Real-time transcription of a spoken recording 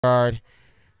Guard.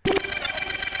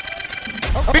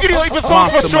 Biggity like the song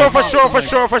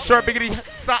for sure. Biggity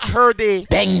sat her day.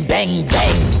 Bang, bang,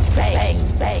 bang, bang,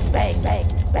 bang, bang, bang,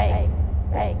 bang,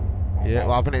 bang. Yeah,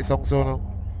 what happened to that song so now?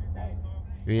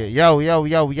 Yeah, yo.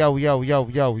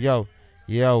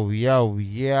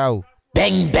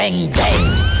 Bang, bang, bang,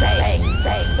 bang,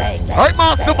 bang, bang. Alright,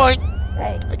 mastermind.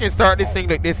 I can start this thing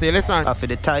like this. Say, listen. After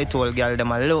the title, girl,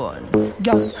 them alone.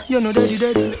 Girl, you know daddy.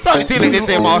 Start the thing like this,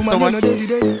 mastermind.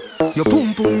 Your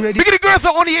pum pum ready. Biggity girls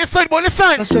are on the inside, boy.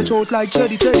 Listen. Stretch out like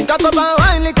teddy. Talk about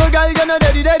wine, little girl, you know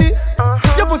daddy.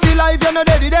 Your pussy live, you know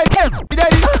daddy.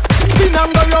 Spin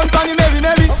and go round, funny,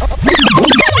 merry.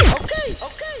 Okay.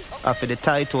 After the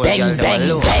title, Bang, girl, them bang,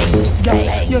 alone.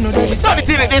 Girl, you know daddy. Start the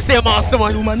thing like this,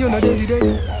 mastermind. Woman, you know daddy.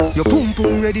 Your pum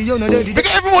pum ready, you know daddy.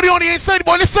 Biggity everybody on the inside,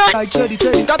 boy. Listen. Like teddy.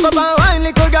 Talk about wine,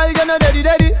 little girl, you know daddy.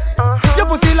 Your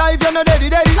pussy live, you know daddy.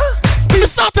 You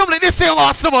start them like this,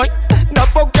 mastermind. The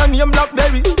fuck your name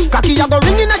Blackberry. Cocky you go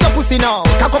ringing at your pussy now.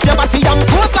 Cock up your body and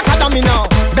pose like a dummy now.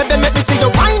 Baby make me see you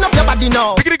wind up your body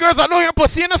now. Biggity girls, I know your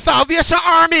pussy in the Salvation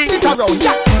Army. It around,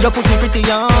 yeah. Your pussy pretty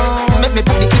young. Make me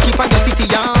put the icky on your titty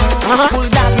young. Pull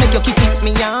that, make your kitty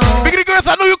me young. Biggity girls,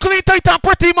 I know you clean, tight and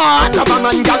pretty, man. Come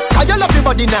on, girl, cause you love your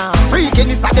body now. Freaking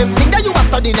is a them thing that you a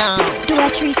study now. Do a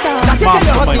threesome. That you tell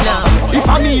your hussy now. If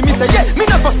I me say yeah, me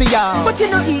not fussy ya. But you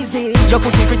know easy. Your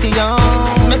pussy pretty young.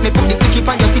 Make me put the icky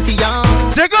on your titty young.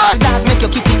 JIGGA. That make your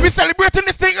kitty. We celebrating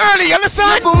this thing early, you listen?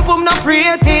 Your pum pum not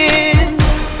pretty.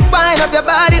 Wind up your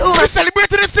body, We woman.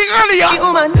 celebrating this thing earlier.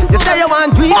 Woman, you say you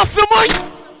want to Mastermind.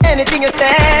 anything you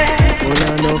say.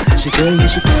 Oh no, she tell me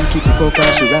she freaky to fuck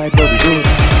her, she ride body good.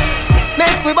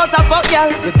 Make we bust a fuck,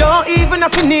 girl. You don't even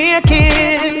have to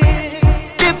naked.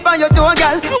 Dip on your toe,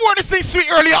 girl. You want this thing sweet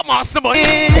early up, mastermind.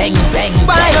 Bang, bang,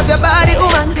 Wind up your body,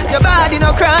 woman. Your body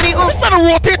no cranny, We trying to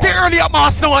rotate it early up,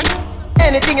 mastermind.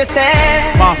 Anything you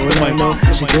say. Mastermind. Oh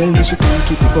no, she tell me she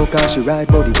freaky to fuck her, she ride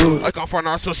body good. I come from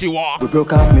her, so she walk. We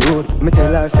broke off me hood. Me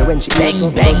tell her say when she Bang, eats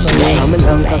up, bang, bust bang, I'm in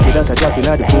long coffee that a drop in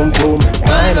the boom boom.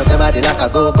 Wind up your body like a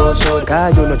go-go show.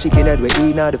 Cause you know chicken head we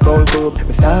eat now the phone tube.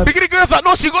 Me start Biggity girls that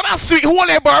know she got that sweet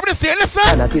holy barb. They say, listen.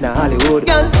 and in a Hollywood.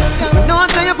 Girl, no one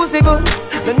say your pussy good.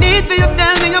 No need for you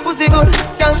tell me your pussy good.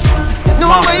 Girl, you know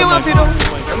what you want to do.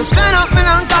 I'm stand up and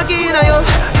I'm cocky in you.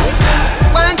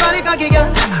 Wine for the cocky, girl.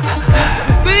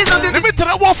 Squeeze up the Let me tell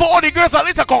you one for all the girls that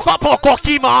little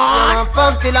cocky, man.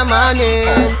 fuck till the morning.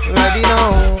 Ready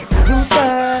now. You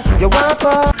say you want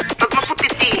fuck. Cause my put the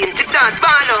tea in the dance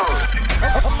ball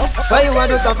out. Why you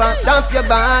want to suffer? Dump your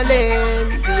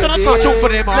ballin'. Can I start you for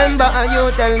them, man? Remember and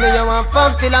you tell me you want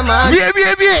fuck till the morning.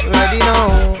 Yeah. Ready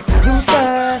now. You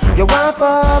say you want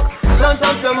fuck. Shut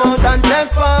up your mouth and take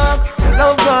fuck.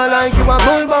 Love girl like you a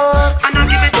bulldog. And I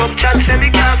give it up, chat, say me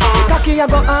careful. Cocky you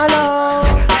go all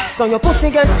out. So your pussy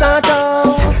get sort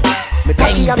out. Me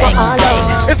cocky you go all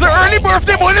out. It's an early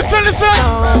birthday, boy. Listen.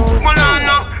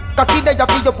 Molano. Cocky there you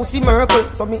feel your pussy miracle.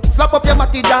 So me slap up your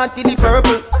body down to the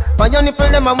purple. Find your nipple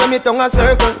them and when me tongue a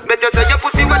circle. Better say your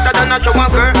pussy wetter than a shower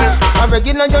curtain. A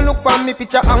regular you look on me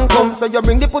picture and come. So you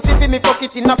bring the pussy for me fuck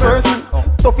it in a person.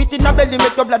 Stuff it in a belly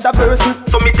make your blood a person.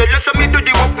 So me tell you, so me do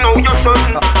the work now, you're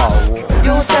certain.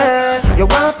 You say you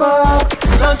want fuck.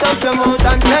 Shut up your mouth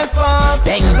and take fuck.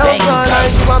 Bang, Love bang, girl bang.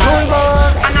 like you a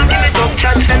bulldog. And I give it up,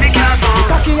 chat, say me careful.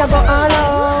 Cocky you go all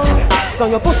out. So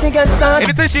your pussy get sand.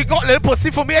 Anything she got, little pussy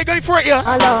for me, I going for it, yeah.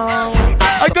 Hello.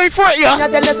 I going for it, yeah.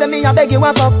 You tell us me I beg you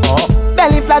a fuck.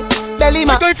 Belly flat, belly I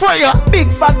man. going for it, yeah.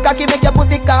 Big fat cocky make your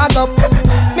pussy cock up.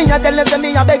 Me a tell us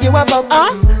me I beg you a fuck.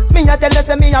 Me a tell us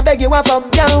me I beg you a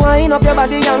fuck. Girl wind up your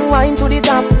body and wind to the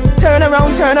top. Turn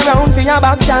around for your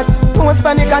back shot. Post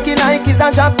panic cocky like it's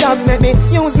a drop top. Make me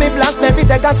use me Blackberry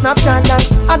take a snapshot.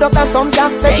 Adopt a some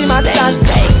zap, petty mad style.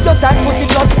 Just that pussy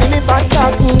plus me fat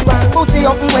cock. Pussy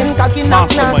up when cocky knock.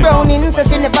 Browning say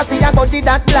she never see a body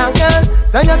that black.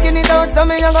 So you skin it out, so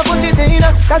me a go push it in.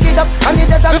 Cock it up and it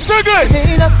just a It's so good.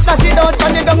 dash it out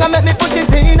and you tongue and make me push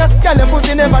it in. Girl your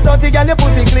pussy never dirty, girl your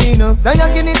pussy clean. So you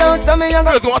skin it out, so me a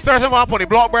go. There's one certain man on the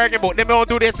block bragging, but they don't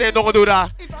do this, they don't do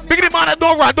that. Big the man that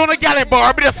don't run, don't get it,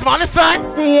 bar, but this man is sign.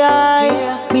 See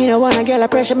me no wanna girl a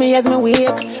pressure me as me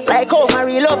wake. Like how my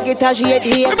real love get a shade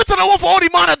here. Let me tell you one for all the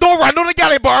man that don't run, don't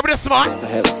get it, bar, but this man.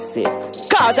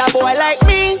 Cause a boy like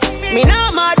me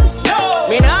not mad.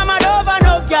 Me not mad over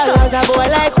no girl. Cause a boy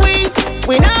like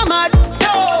we not mad.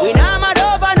 We not mad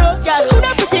over no girl.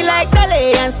 Coulda pretty like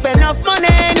Dolly and spend enough money,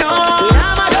 no. We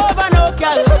not mad over no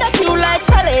girl. Coulda cute like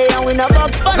Dolly and we not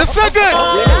bugs fun. That's so good.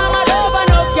 We not mad over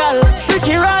no girl.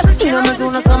 Ricky Ross, you know me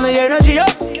soon as some energy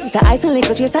up. It's a ice and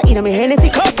liquor chaser, you know me Hennessy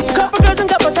cup. Couple girls and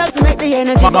couple tags to make the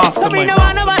energy blow. So me no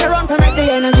want nobody run for make the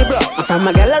energy blow. But from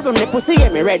a girl I run the pussy,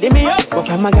 get me ready me up. But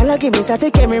from a girl I give me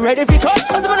static, get me ready for cut.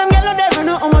 Cause some of them girl I never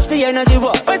know how much the energy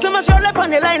blow. When so much roll up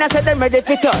on the line, I said them ready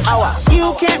for cut.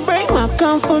 You can't break my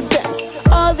confidence.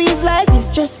 All these lies is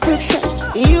just pretense.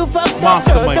 You fucked up,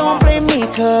 girl, don't blame me,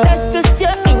 cause that's just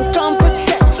your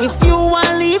incompetence. If you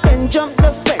wanna leave, then jump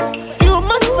the fence. You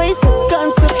must face the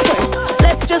consequence.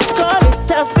 Let's just call it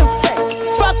self-defense.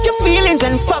 Fuck your feelings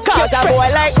and fuck your friends. Cause a boy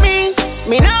like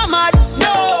me not mad.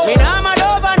 No, me not mad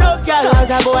over no girl.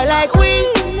 Cause a boy like we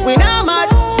not mad.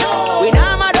 No, we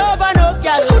not mad over no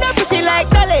girl. Coulda pretty like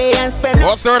Dolly and spend.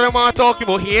 What's the other man talking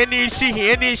about? He ain't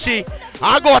she.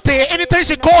 I got to anything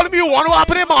she call me, you want to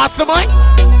happen in mastermind?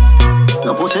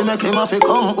 Your pussy make him have to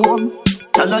come home.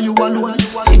 Tell her you alone.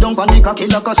 Sit down on the cocky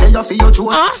like I say you feel your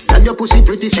joke. Tell your pussy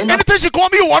pretty send. Anything she call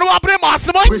me, you want to happen in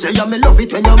mastermind? We say you me love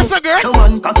it when you move. No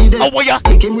man cocky there. Oh, yeah.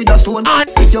 Kick him with a stone. And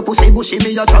if your pussy bushy,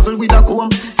 me you travel with a comb.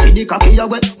 See the cocky you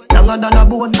wet, longer than a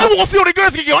bone. I want to see how the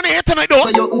girls get you on the head tonight though.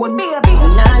 Where you own. Baby,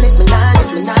 nah let me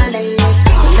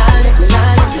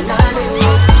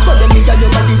but them me your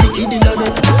body wicked in the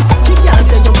neck. She can't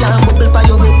say you can't bubble by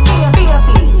your head.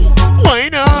 Why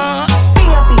not?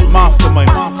 Mastermind.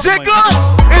 JIGGA,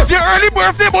 it's your early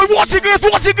birthday, boy. Watch your girls,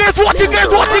 boy.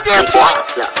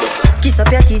 Kiss up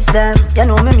your tits, them. You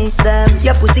know me miss them.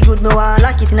 Your pussy good, me want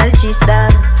like it in the cheese,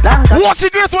 them. Long time. Watch your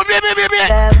girls, boy, baby.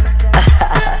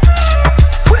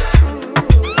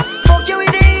 Fuck you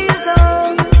with these,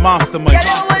 Mastermind.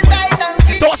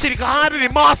 Don't she can handle the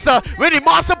master. When the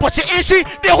master put you in, she,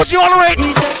 they hold you all right.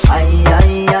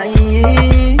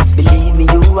 Aye. Believe me,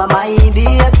 you are my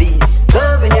baby.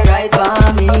 Love when you ride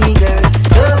for me, girl.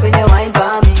 Love when you wine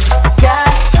for me, girl.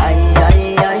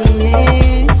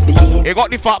 Aye. Believe. You got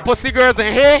the fat pussy girls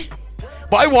in here,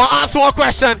 but I want to ask one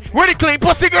question. Where the clean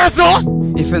pussy girls though?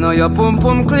 If you know your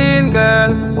pum clean,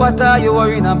 girl, what are you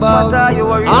worrying about?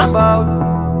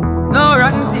 No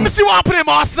rotten teeth. You see what happening,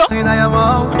 master? You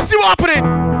see what happening?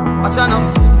 Watch out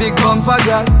now, big bumper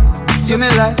girl. You me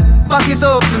like, back it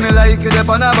up, you me like you dep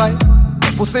on a bike.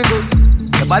 Pussy good,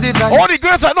 the body tight. All the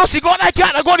girls that know she got that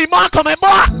cat, I got the man coming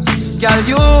back. Girl,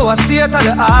 you a state of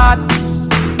the art,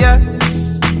 yeah.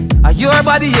 Your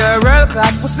body, your real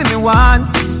class, pussy me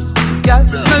want. Girl,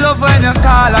 me love when you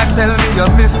call and tell me you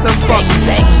miss the fuck.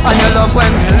 And you love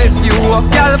when me lift you up.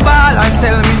 Girl, ball and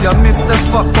tell me you miss the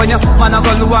fuck. When your man a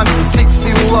go do and me fix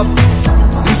you up.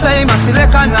 You say my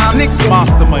select and I mix it.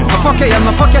 Mastermind. Fuck you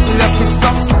till you skip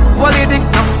some. What you think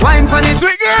now? Wine for it.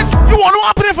 Sweet girl, you want to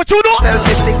happen for two though?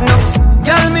 Selfie stick now.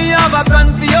 Girl, me have a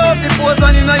plan for you. The pose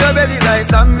on in your belly like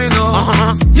that, me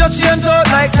know. You change out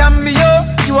like cameo.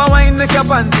 You a wine make your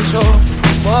panty show.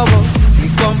 Bobo,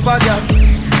 big bumper girl.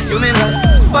 You me like,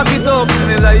 back it up for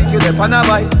me like you dep on a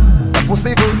bike. Your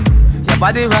pussy good, your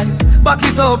body right. Back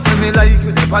it up for me like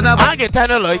you dep on a bike. I get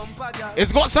kinda like,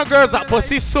 it's got some girls that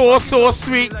pussy so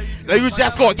sweet that you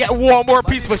just gotta get one more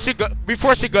piece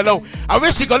before she go low. I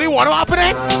wish she go low. What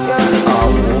happening?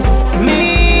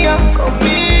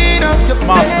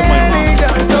 Mastermind.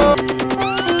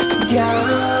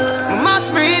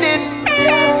 Must read it.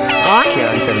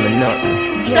 Can't tell me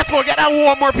nothing. Let's go get that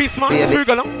one more piece, man. Before you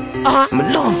go low. I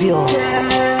love you.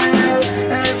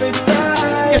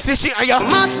 You see she and you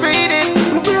must read it.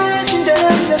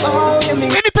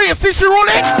 anything you see she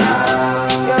rolling?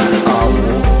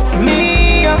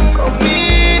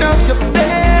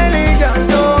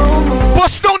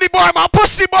 Push down the bar, man.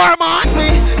 Push the bar, man.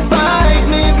 Bite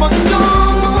me, but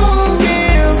don't move.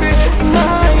 Give it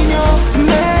mine, you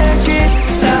make it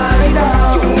side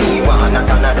out. Me wanna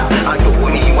Canada, and you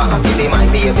me wanna give me my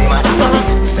baby man.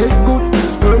 Say good,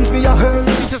 spurns me a hurt.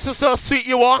 This is so sweet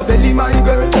you are. Belly my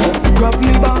girl, grab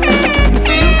me back. You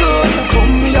feel good,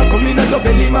 come in at your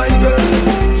belly my girl.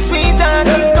 Sweetheart,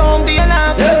 don't be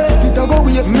alarmed. If it a go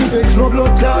waste me face no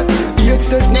blood clot. AIDS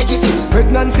test negative,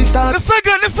 pregnancy start. Listen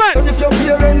good, listen. If your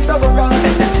parents are around,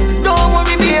 don't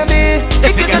worry baby.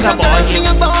 If you get a boy, she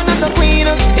a born as a queen.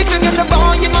 If you get a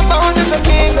boy, you a born as a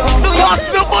king.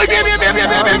 What's the boy, baby.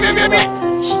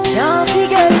 Can't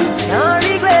forget, can't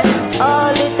regret.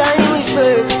 All the time we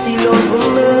spent, still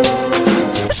on me.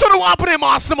 Should have happened in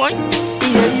mastermind.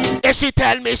 If she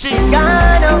tell me she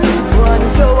Gonna one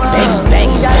if you want,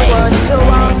 one if you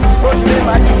want. But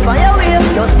remember this fire wave,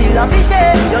 you still have to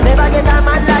say you never get a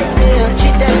man like me. She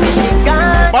tell me she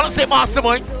gone. but I say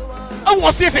mastermind. I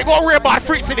want to see if it got real bad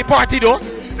freaks in the party though.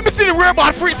 Let me see the real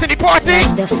bad freaks in the party.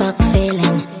 The fuck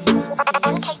feeling.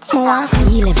 I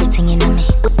feel everything in me.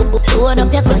 Load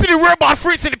up your Let's see the real bad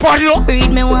freaks in the party though.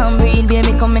 breed me one breed,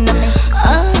 baby, come in me.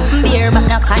 Beer, but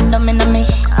no condom in me.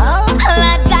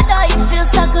 Like God, oh, you feel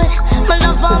so good. My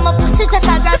love on my pussy. she just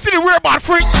a grab. See the weird bad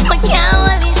freak. Me can't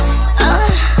hold it.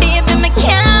 Baby, me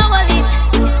can't hold it.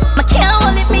 Me can't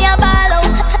hold it, me a ball out.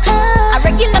 I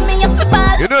regular me up for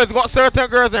ball. You know it's got certain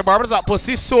girls and barbers that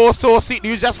pussy so sweet.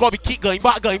 You just gotta be keep going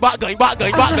back. You hold me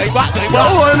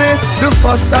the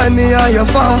first time me and you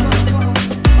fall.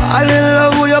 I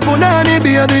love with your punani,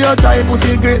 baby, your type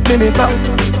pussy great me come.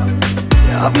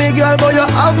 You have me girl, but you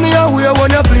have me away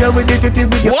when you play with it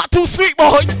with you. What too sweet,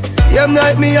 boy? Same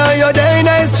night me and your day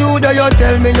nice shooter, you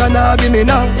tell me you're not give me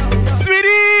now.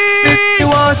 Sweetie! You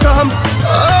want some?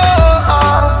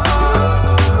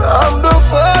 I'm the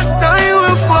first time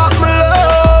we fuck me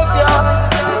love, yeah.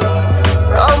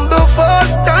 I'm the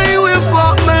first time we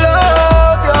fuck me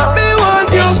love, yeah. Me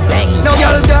want you. Now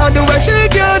girl can't do what she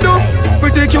can do.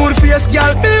 Pretty cute face,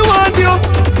 girl, me want you.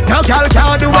 Now girl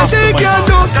can't do what she can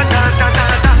do.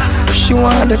 She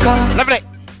want the car. Lovely.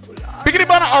 Biggity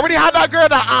Banner already had that girl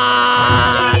that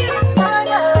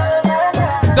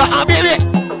baby.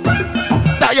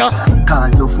 That yo. Call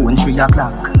your phone 3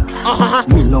 o'clock.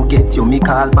 Me no get you, me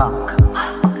call back.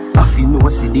 I feel no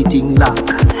see the thing lock.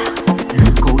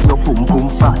 Look out your pum pum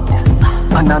fat.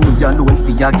 And I me alone for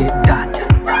you get that.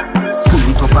 Pull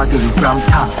it up again from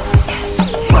top.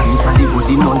 Wine for the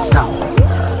body non-stop.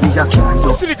 Me a carry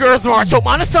you. See the girls march up,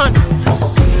 man, son.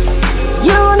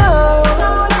 You know,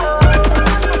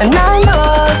 and I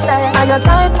know, say, I got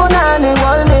tight for nanny,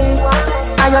 want me.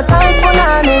 I got tight for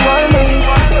nanny, want me.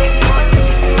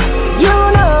 You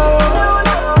know.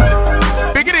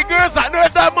 Biggity girls that know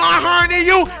if that man horny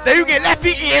you, then you get left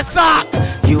feet inside.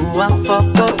 You are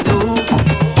fucked up too.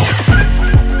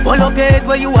 All up head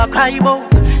where you are cry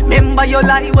about. Remember your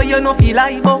lie where you no feel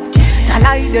lie about. The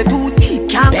lie the too deep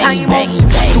can't climb up.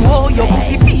 To all your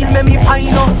pussy feel me find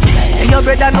out. And your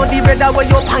brother know the brother where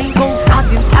you find out.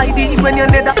 Cause him slide in when you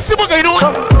need that. See what going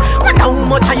on? When how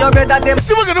much of your brother them.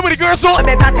 See what going on with the girls on?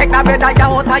 Better take that brother you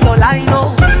out of your line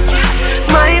now.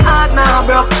 My heart now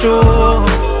broke through.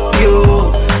 You,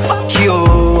 fuck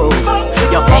you.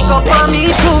 You fuck up on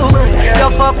me too. You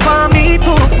fuck on me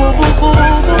too.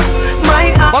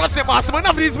 My heart. But I say, Master,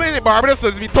 enough of these men in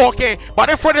Barbados be talking, but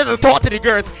they're afraid to talk to the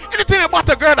girls. Anything about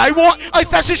the girl I want, I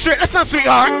say she straight. Listen,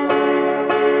 sweetheart.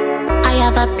 I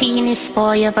have a penis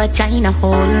for your vagina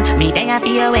hole. Me there for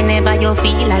you whenever you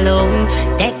feel alone.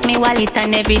 Take me wallet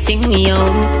and everything me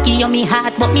own. Give you me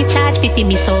heart but me charge for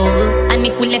me soul. And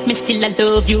if we left me still I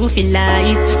love you feel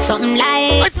like something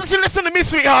like. I said she listen to me,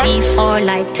 sweetheart. Peace or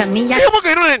like to me. Yeah, what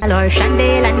going on? Or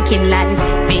Chandel and Kinlan.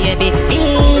 Baby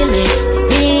feel me,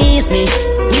 squeeze me.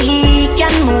 We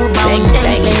can move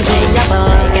mountains when we are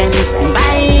walking.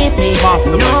 Bite me.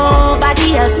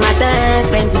 Nobody else matters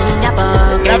when we are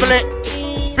walking.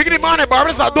 Biggity man and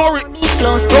Barbados,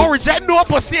 don't reject no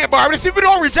pussy and Barbados. If you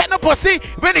don't reject no pussy,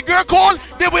 when the girl call,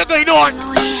 then we're going on.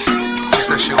 She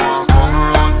said she want to come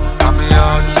around, I'm me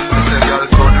hard. She said y'all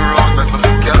turn around, make me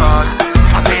fuck your hard.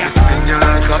 I make you spin you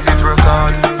like a hit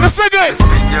record. Let's sing it.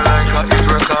 Spin you like a hit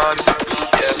record.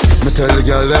 Me tell the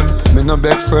girl them, me no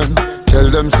beg friend. Tell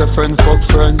them say friend fuck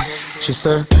friend. She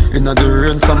say, inna the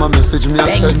rain from a message me a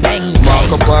send.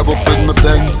 Mark up her book with me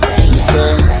pen. Me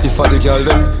say, if I the girl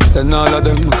them, send all of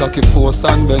them. Cocky force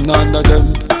and bend under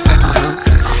them.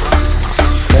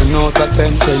 10 out of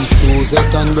 10, send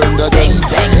Suzette and Brenda them.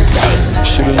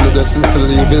 She bring the blessing to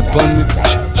leave it pon me.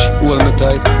 Hold me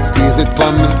tight, squeeze it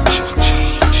pon me.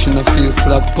 She no feel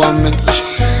slack pon me,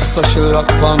 so she lock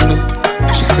pon me.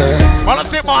 She say, well, I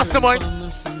say mastermind.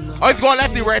 I just gonna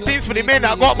left the right things for the men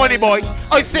that got money, boy.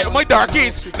 I say my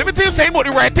darkies. Let me tell you something about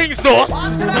the right things, though.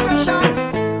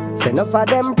 Say enough of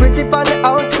them pretty on the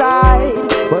outside,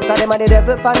 most of them are the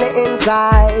devil on the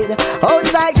inside.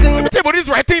 Outside clean. Let me tell you about these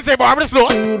right things, they Barbados, though.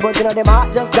 But you know them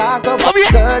heart just dark up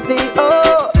dirty.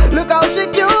 Oh, look how she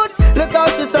cute, look how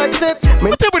she sexy. Me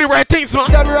tell you about the right things, man.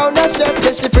 Turn around her chest,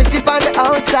 cause she pretty on the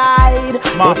outside.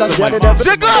 Most of the devil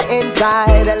on the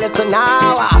inside. Listen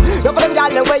now, look for them girl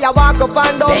the way you walk up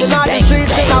and down in all the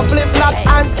streets in a flip-flops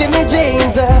and skinny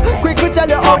jeans. Quick to tell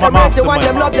you how them hate you want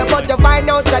them love you, but you find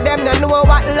out that them don't know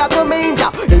what love means.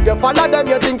 If you follow them,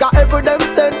 you think of every them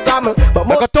sent from. But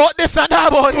more thought this and that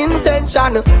about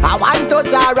intention. I want to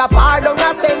jar a pardon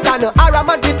a sentence. Or a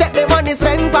man to take the money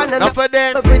spent on. Enough for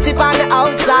them. Pretty on the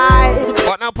outside,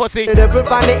 but now pussy. The devil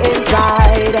on the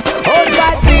inside.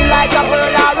 Outside feel like a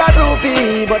pearl or a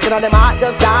ruby, but you know them heart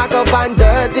just dark up and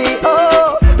dirty.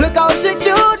 Oh, look how she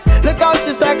cute, look how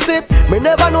she sexy. Me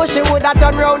never know she would have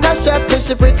turned round and stress me.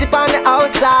 She pretty on the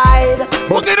outside.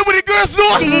 What they do with the girls,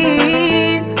 though?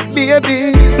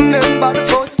 Baby, remember the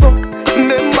first fuck.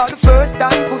 Remember the first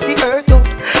time pussy hurt up.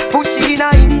 Push in a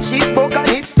inch, it buck and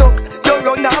it stuck. You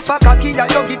run off a cocky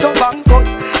and you get up and cut.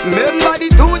 Remember the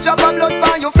 2 drop of blood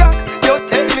by your frack.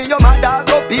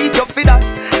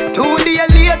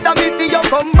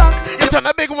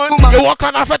 You walk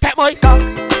on off a tap, boy.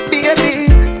 Baby,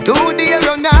 2 days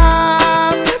run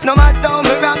off. No matter how me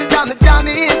ram it, I'm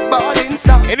jamming it, balling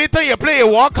stuff. Anything you play, you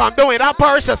walk on doing that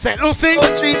person, St. Lucie.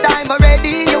 3 times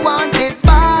already, you want it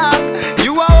back.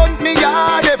 You want me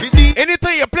yard every day.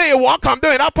 Anything you play, you walk on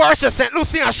doing that person, St.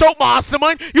 Lucie and show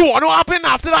mastermind. You want to happen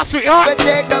after that, sweetheart? Me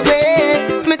take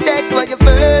away, me take away your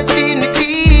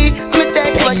virginity. Me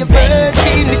take away your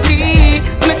virginity.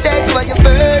 Me take away your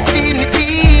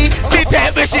virginity. Me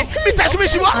take me touch me,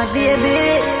 she what?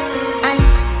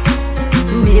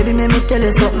 Baby, let me tell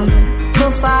you something.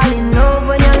 Don't fall in love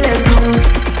when you left me.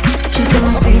 She say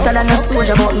me sweeter than a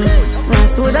soldier button.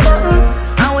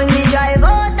 And when we drive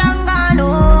out and gone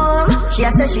home, she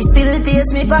a say she still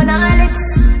taste me on her lips.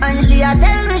 And she a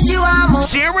tell me she want more.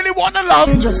 She really want to love.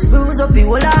 She just bruise up your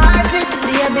whole heart.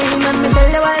 Baby, let me tell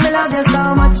you why me love you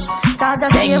so much. Cause the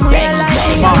same way you like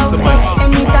me, I love you.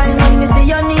 Anytime when me see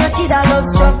you naked, I love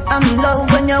struck. I'm in love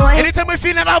when you want. Anytime we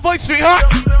feel in our voice, sweetheart.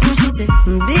 She said,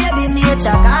 baby,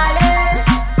 nature calling.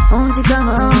 Won't you come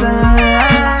over? All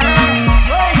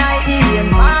night, the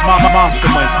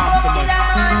Mastermind.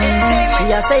 She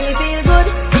a say you feel good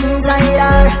inside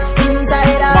her,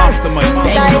 inside her. Mastermind.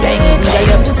 Inside her. Yeah,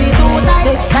 you have to see too tight.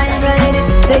 Take time, ride it.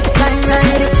 Take time,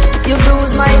 ride it. You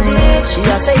bruise my dick. She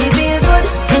a say you feel good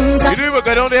inside. You know we're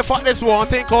going there, fuck this one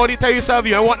thing, Cody. Tell yourself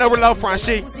you ain't want no love from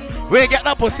she. We get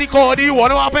that pussy, Cody. You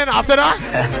want to happen after that?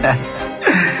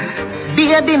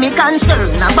 Baby, me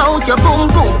concerned about your boom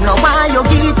boom. No why you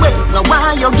get wet, no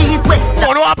why you get wet.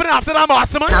 What will happen after that,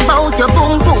 Masterman? About your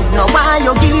boom boom. No why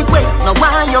you get wet, no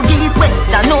why you get wet.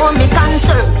 I know me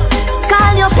concerned.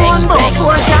 Call your phone about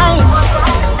 4 times.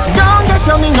 Don't get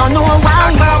to me, no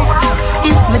why.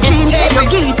 If my dream say you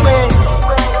get wet,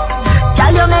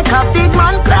 can you make a big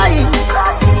man cry?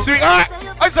 Sweetheart,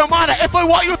 it's a matter. If I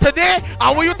want you today,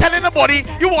 and when you telling the body,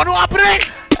 you want to happen?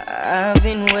 I've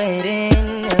been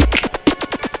waiting.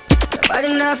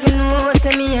 Nobody nothing knows,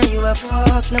 say me and you a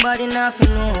fuck. Nobody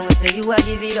nothing knows, say you a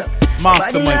give it up.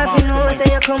 Nobody nothing knows,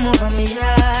 say you come over me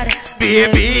yard.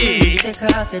 Baby, take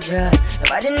off your dress.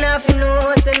 Nobody nothing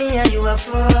knows, say me and you a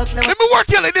fuck. Let me work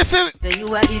you like this is. Say you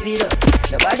a give it up.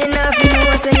 Nobody nothing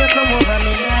knows, say you come over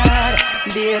me yard.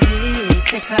 Baby,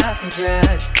 take off your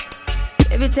dress.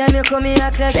 Every time you come here, I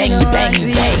act like you know what to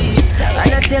be. And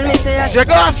you tell me, say I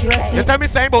JIGGA, you tell me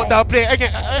something about that play. I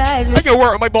can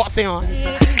work with my boxing on.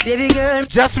 Baby girl,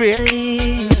 just wait.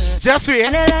 Just wait.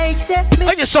 And I like set me.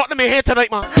 I get shot in my head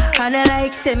tonight, man. And I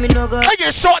like set me no go. I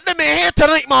get shot in my head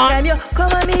tonight, man. Time you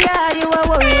come on me yard, you a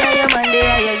worry, I am on the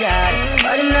yard.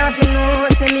 Nobody nothing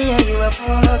knows, say me and you a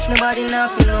fuck. Nobody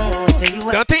nothing knows, say you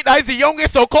a. Don't think that is the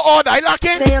youngest, so cut all that like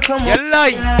it. Say you come you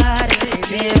lie.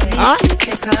 Huh?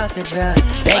 Take off the dress.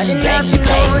 Bang, bang,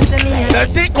 bang.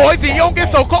 Don't think that is the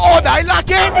youngest, so cut all that like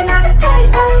it.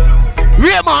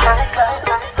 Wait, man.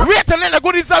 Wait till let the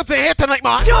goodies out here tonight,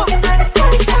 man.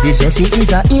 She said she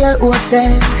is a ear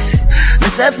hostess.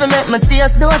 Myself I make my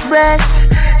taste those breasts.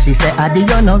 She said, Adi,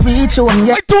 you no reach home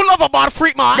yet. I do love about a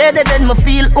freak, man. Then me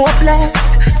feel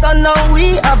hopeless. So now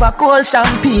we have a cold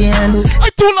champagne. I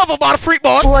do love about a freak,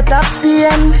 boy. Port of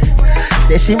Spain.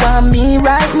 Say she want me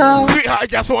right now. Sweetheart, I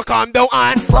just want to calm down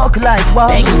and fuck like wow.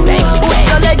 Bang, bang, put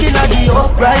your leg in the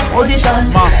upright position.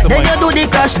 Then you do the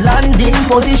crash landing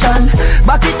position.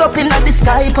 Back it up in the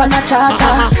sky on a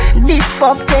charter. This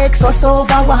fuck takes us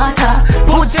over water.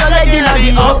 Put your leg in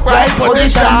the upright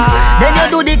position. Then you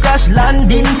do the crash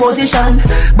landing position.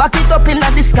 Back it up in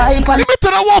the sky on. Let me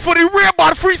tell you what for the real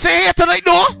bad freaks here tonight,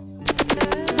 no?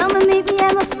 Mama, maybe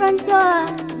I'm a front door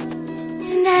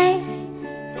tonight.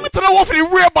 Let me tell you what for the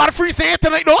real bad freaks here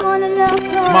tonight, no?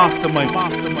 Mastermind.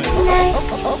 Tonight.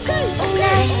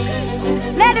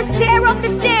 Let us tear up the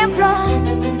stand floor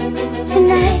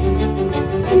tonight.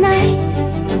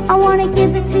 I wanna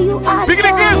give it to you. Big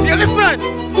the girls, you listen.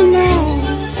 Tonight.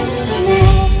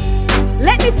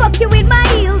 Let me fuck you with my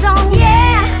heels on,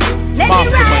 yeah. Let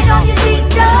me ride on your ding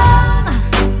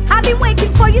dong. I've been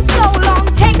waiting for you so long.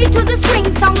 Take me to the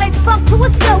swing song. Let's fuck to a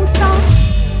slow song.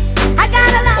 I got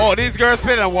a lot. Oh, these girls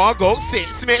spending one go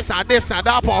 6 minutes and this and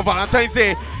that on Valentine's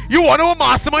Day. You want to know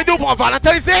Mastermind do on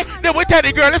Valentine's Day? Then we tell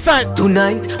the girl, listen.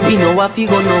 Tonight, we know what we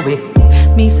gonna be.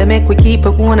 Me say make we keep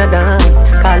it wanna dance.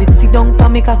 Call it sit down for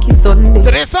me cocky Sunday.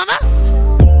 Today, son?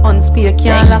 Unspeak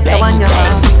can't lock the one you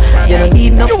have. You don't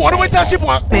need no. You want to wait till she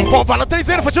on Valentine's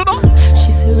Day for you know?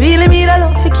 She say really me the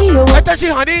love for you. I tell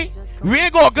you, honey, we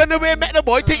ain't gonna way make the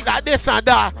boy think that this and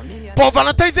that. For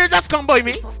Valentine's Day, just come by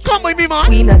me. Come by me, man.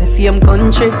 We not the same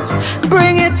country.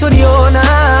 Bring it to the owner.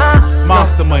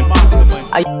 Mastermind.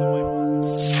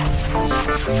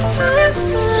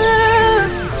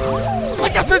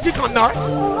 Like I said, you come down.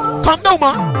 Come down,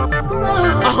 man.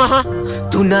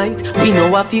 Tonight, we know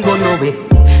what we gonna be.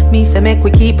 Me say make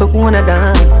we keep it wanna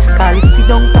dance. Call it sit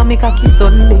down for me cocky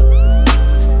Sunday.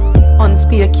 On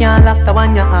spear can't lock the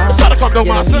one you have. It's gotta come down,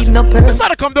 master. It's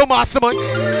gotta come down, master, man.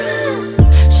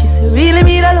 She said, really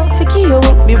me the love for you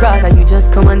up. Me rather you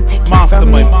just come and take it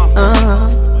from me.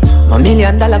 $1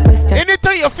 million question.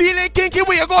 Anytime you're feeling kinky,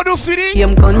 what you gonna do, sweetie?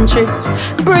 Game country,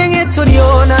 bring it to the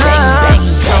owner.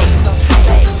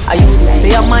 I used to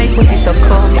say I might pussy so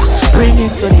come. Bring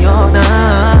it to the owner.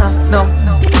 No.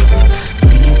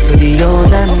 Bring it to the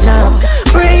owner now.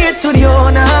 Bring it to the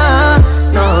owner.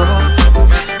 No.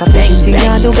 Stop everything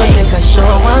I do, but take a show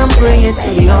and bring it to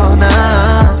the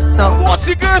owner. No. What's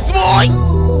the girls, boy?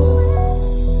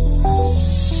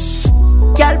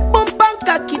 Girl, bump and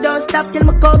cocky, don't stop till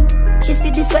me come. She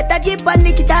see the sweater jeep and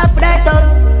lick it off right up.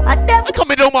 At them, I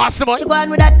come in down, master, man. She go on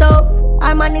with that top.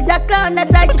 Our man is a clown,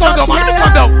 that's why she come down, man.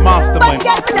 Come down, master, man. But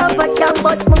girl, love but can't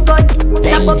bust my gun.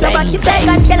 Stop up your body bag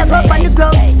and tell her go on the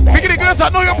ground. Look at the girls, I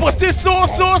know your pussy so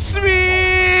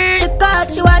sweet. The cock,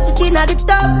 she want to chin at the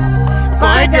top.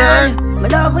 My girl, me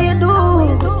love what you do.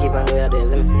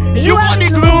 You want the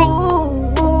glue.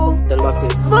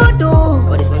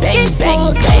 Voodoo, skin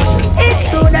smooth. It's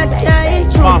true, that's sky,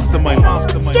 it's true. Mastermind.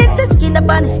 Skin to skin up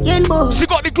on the skin, boo. She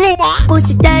got the glue, man.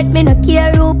 Pussy tight, me no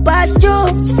care who pass you.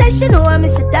 She said she know I'm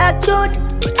Mr. Dark Truth.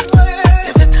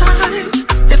 If the times,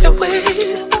 if the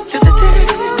ways, if the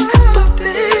days, but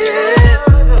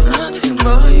there's nothing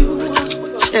for you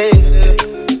change.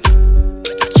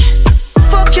 Yes.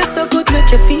 Fuck you so good,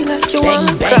 make you feel like you want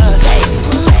to cry.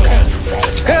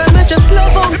 Girl, I just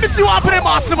love them. Let me see what happened,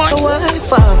 master, man.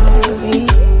 Wi-Fi.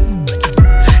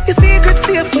 Your secret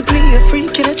safe with me, a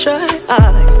freak in a try.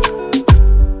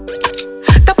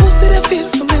 That pussy that feel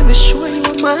for me, be sure you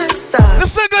on my side.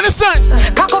 Listen,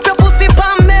 listen. Cock up your pussy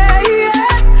pa me,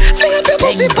 yeah. Fling up your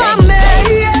pussy pa me,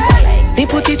 yeah. Me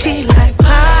put it in like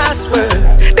password.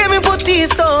 Then me put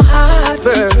it so hard,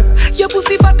 bro. Your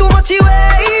pussy for too much away,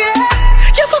 yeah.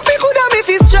 You fuck me good and me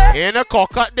feel straight. In a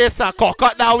cock at this and cock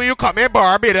at that when you come in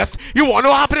Barbados. You want to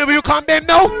know what happened when you come them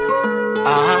now?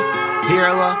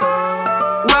 Here what?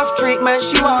 Rough treatment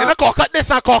she want. In a cock at this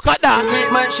and cock at that.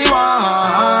 Treatment she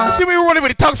want. See me rolling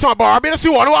with the tongues from Barbados.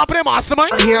 You want to know what happened, master,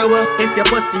 man? Here what? If your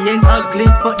pussy ain't ugly,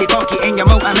 put the cocky in your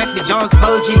mouth and make the jaws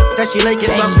bulgy. Says she like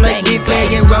it rough like we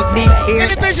playing rugby. Here.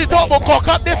 Anything she talk about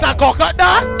cock at this and cock at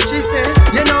that? She said,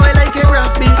 you know I like it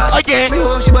rough beat. Again. Me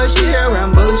hope she but she hear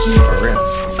and bullshit.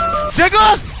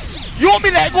 Jigga, you want me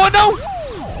let go now?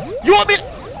 You want me?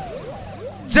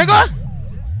 Jigga,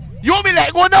 you want me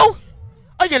let go now?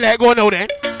 I can let go now then.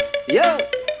 Yo,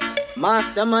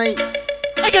 mastermind.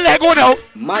 I can let go now.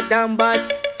 Madam bad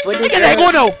for the I can let go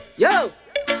now. Yo,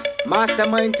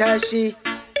 mastermind tell she.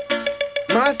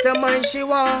 Mastermind she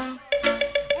want.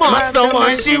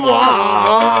 Mastermind she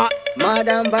want.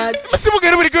 Madam bad. Let's see what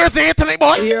get with the girls here tonight,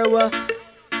 boy. Here what?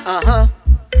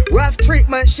 Rough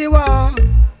treatment she want.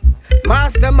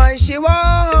 Mastermind she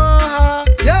want.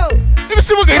 Yo, let me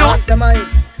see what get on. Mastermind.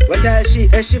 What tell she?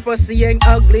 If she pussy ain't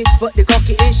ugly, but the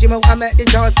cocky in she mouth, I make the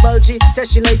jaws bulgy.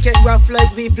 Says she like it rough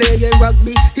like we playing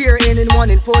rugby. Here in one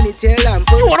in ponytail and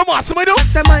pull. You want a mastermind though?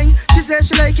 Mastermind. She says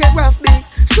she like it rough beat.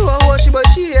 So I wash but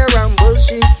she here and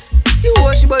bullshit. You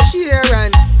wash but she here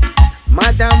and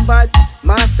Madam bad,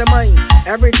 mastermind,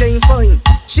 everything fine.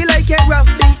 She like it rough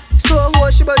beat. So I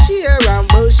wash but she here and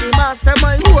bullshit.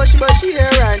 Mastermind, wash but she here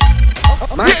and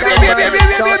Madam bad,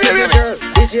 talk to the girls.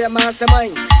 DJ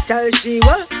Mastermind, tell she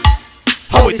what?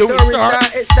 How the story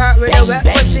start? It start with a wet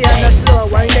pussy and a slow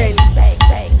one then.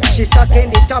 She sucking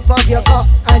the top of your cock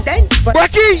and then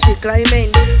she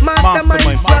climbing.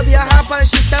 Mastermind, grab your heart and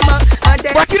she stomach and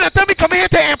then Rocky, tell me come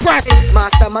here to impress.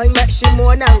 Mastermind, make she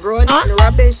moan and groan.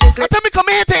 Rubbing she clip. Tell me come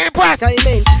here to impress.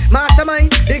 Timing.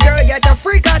 Mastermind, the girl get a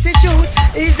freak attitude.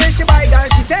 Easy she buy down,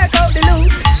 she take out the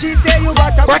loot. She say you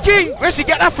got a Rocky, where she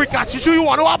get that freak attitude? You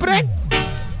want to open it?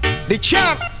 The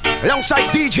champ,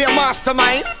 alongside DJ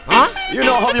Mastermind. You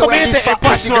know how you come wear here these to fat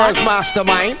impress, pussy girls,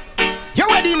 Mastermind. You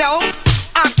ready now?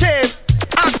 Active,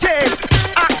 active,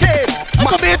 active.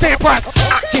 Come here to impress.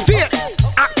 Activate,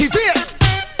 activate.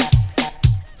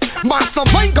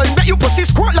 Mastermind gun that you pussy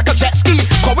squirt like a jet ski.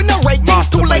 Going the right things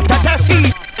too late, that's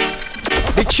he.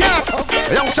 The champ,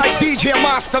 alongside DJ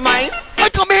Mastermind. I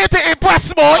come here to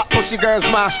impress, boy. Pussy girls,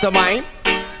 Mastermind.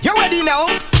 You ready now?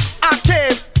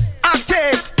 Active,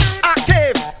 active,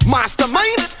 active.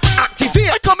 Mastermind,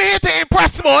 activate. I come here to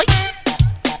impress, boy.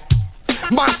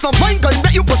 Mastermind gun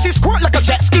that you pussy squirt like a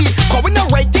jet ski. Going the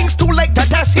right things too late,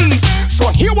 that's he. So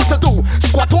here what to do.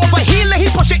 Squat over here, let he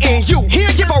push it in you.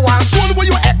 Here give a one soon what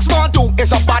your ex-man do.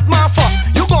 Is a bad man for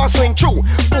you gon' swing through.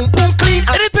 Boom boom clean.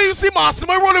 Anything you see, Master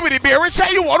Mastermind rolling with the beer. Rich,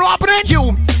 you what happening?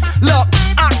 You look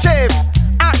active,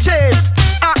 active,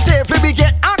 active. Let me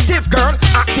get active, girl.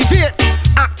 Activate,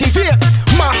 activate.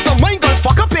 Mastermind gon'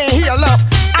 fuck up in here, love.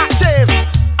 Active,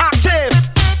 active,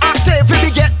 active. Let me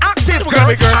get active,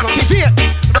 girl. Activate.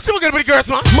 Let's see what gonna be girls,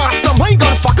 man. Mastermind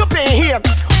gon' fuck up in here.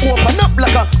 Open up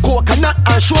like a coconut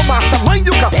and show mastermind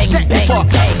you can take me for.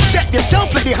 Set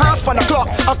yourself like the hands for the clock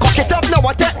and cock it up now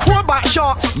and take quarterback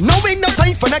shots. No ain't no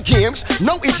time for the games.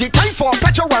 Now is the time for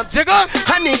petrol and Jigga.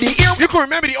 I need the ear. You can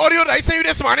remember the audio that I sent you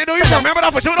this morning, though? You can remember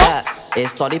that for sure, though?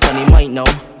 It's started funny mind now.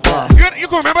 You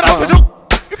can remember that for sure?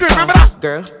 You can remember that?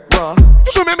 Girl, raw.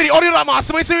 You can remember the audio that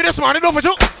Mastermind sent you this morning, though, for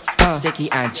sure? Sticky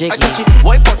and jiggy. I guess she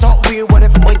wipe out all we want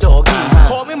it for my doggy.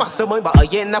 Call me Mastermind, but I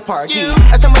ain't in a party.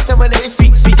 I tell myself when it's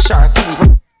sweet, sweet shorty.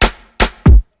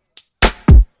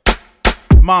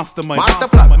 Mastermind.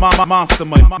 Mastermind.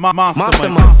 Mastermind.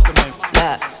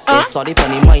 Yeah, it's started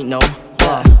funny mind now.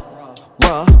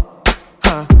 Raw.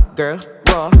 Girl,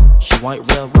 raw. She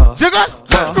want real raw. Jigga,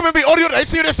 you remember the audio that I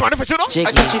sent you this morning for sure, though?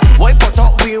 I guess she wipe out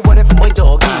all we want it for my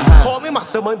doggy. Call me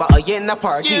Mastermind, but I ain't in a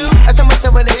party. I tell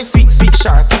myself when it's sweet, sweet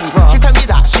shorty. She tell me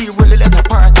that she really let her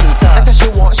party. I tell she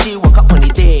want, she woke up on the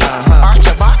day. Arch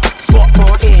your back, squat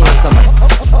on in.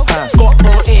 Squat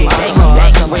on in.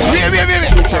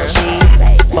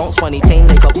 Bounce funny thing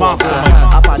like a ball.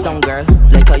 Up and down, girl,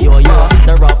 like a yo-yo.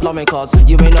 The rough loving cause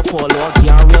you ain't a polo.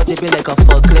 Can't real to be like a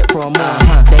full clip promo.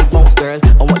 Then bounce, girl,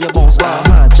 I want your bounce raw.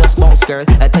 Just bounce, girl,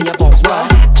 I tell you bounce raw.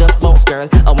 Just bounce, girl,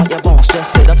 I want your bounce.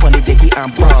 Just sit up on the dicky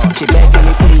and bro. She begging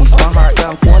me please, my heart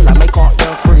down cold, I make heart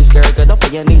down freeze, girl. Get up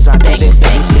on your knees and do this,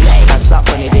 please. I sat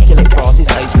on the dicky like Frosty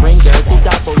ice cream, girl. Take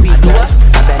that for we do it.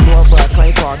 I bend over,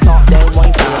 climb for a top, then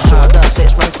wine for your shoulder.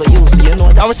 6 francs for you, so you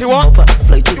know that. How much you want?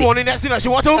 You want in that scene, she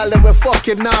want to? Tell them we're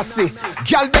fucking nasty.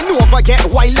 Girl, bend over, get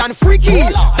wild and freaky.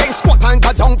 Then squat and go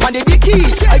down on the dicky.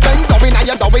 I bend down,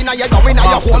 you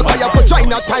hold by your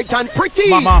vagina tight and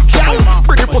pretty. Girl,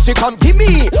 pretty pussy come give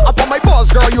me. Up on my balls,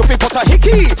 girl, you fi put a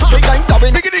hickey. Big I'm down.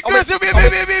 Make it girls, baby.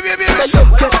 What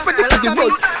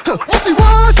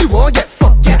she want, get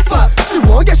fucked. She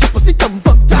want, get she pussy dumb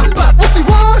buck. What she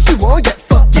want, get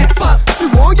fucked. She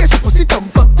want, get she pussy dumb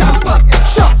buck.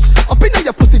 Shots up in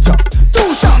your pussy jaw.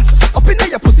 2 shots up in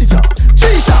your pussy jaw.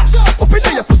 3 shots up in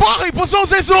your pussy. Paris pour son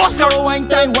saison. So wine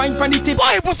time, wine pan the tip.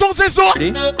 Paris pour son saison.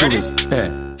 Ready?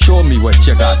 Show me what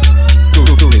you got. Do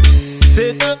it.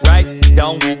 Sit right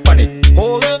down on it.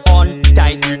 Hold on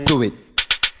tight. Do it.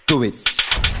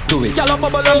 Y'all up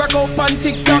bubble and break out on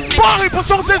TikTok. Paris pour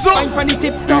son saison. Wine pan the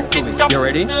tip top. You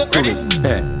ready? Ready?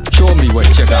 Show me what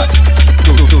you got.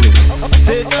 Do it.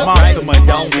 Sit right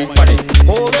down on it.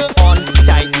 Hold on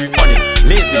tight on it.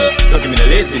 Laziness, look at me the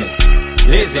laziness.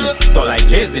 Don't like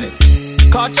laziness.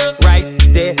 Catch right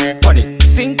there on it.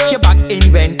 Sink your back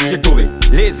in when you do it.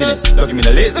 Laziness, look at me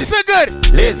the laziness. That's good.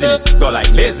 Laziness, don't like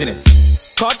laziness.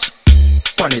 Catch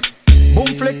on it. Boom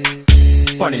flick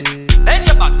on it. Bend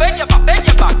your back.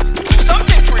 Do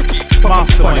something freaky.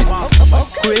 Mastermind.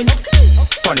 Queen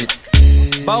on it.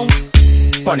 Bounce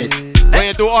on it. When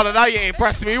you do all of that, you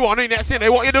impress me. You want to in that scene?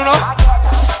 What you do now?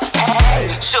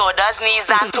 Shoulders, knees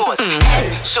and toes.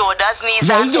 Shoulders, knees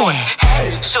and toes.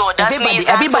 Shoulders, knees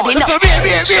and toes.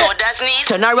 Shoulders, knees.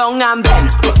 Turn around and bend.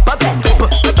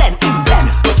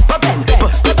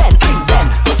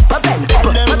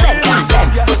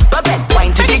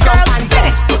 Wine to the ground and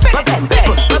bend.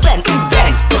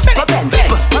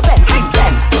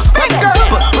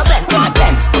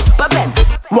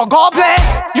 What go play?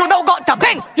 You know got to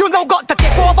bang. You know got to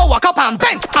take over, walk up and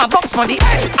bang. And bounce on the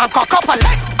edge and cock up a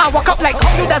leg. And walk up like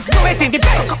how you just do it in the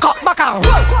bed. Cock back and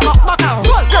roll.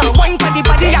 Girl, wine for the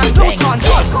body and lose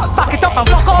control. Back it up and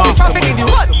fuck all the traffic in the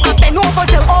road. And bend over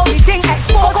till all the thing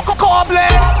explode.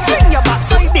 Cobbler, swing your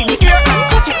backside in the air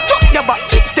and catch it. Drop your butt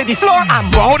cheeks to the floor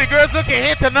and bro, the girls looking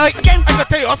here tonight. I can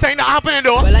tell you, what's ain't not happening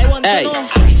though. Well, I want to know.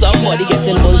 Somebody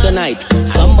getting bull tonight.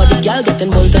 Somebody gal getting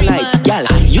bull tonight. Gal,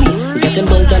 you getting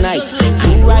bull tonight.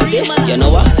 You right there, you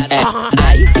know what?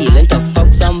 I feeling to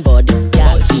fuck somebody.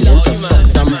 Gal, feeling to fuck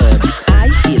somebody. I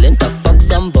feeling to fuck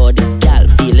somebody. Gal,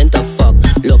 feeling to fuck.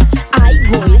 Look, I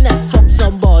going and fuck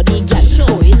somebody. Gal,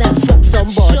 going and fuck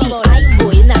somebody. I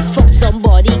going and fuck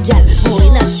somebody. Gal,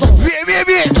 going and fuck.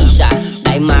 Keisha,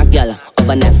 I'm my gal.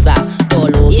 Vanessa,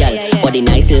 Tolo girl, or the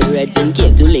nice little red in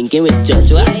caves who linking with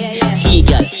Joshua. He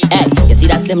girl, hey, you see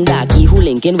that slim darky who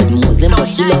linking with Muslim but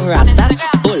she love Rasta.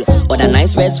 Bull, or the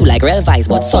nice reds who like real vibes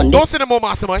but Sunday. Don't see the more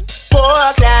mastermind.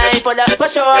 Pork line, pull up for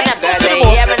sure. That girl say,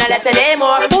 yeah, man, I let her day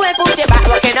more. Who will push it back,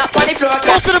 walking up on the floor.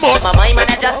 Don't see the more. My mind, man,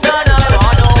 I just don't know. I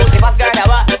don't know the first girl that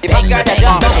what, the first girl that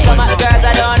jump up. Some other girls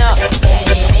I don't know.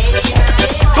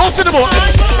 Don't see the more.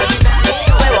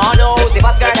 I want know the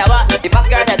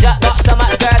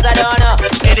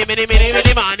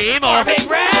money more. Big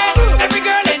red. Every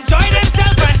girl enjoy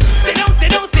themselves and sit down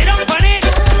on it.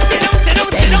 Sit down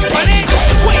on it.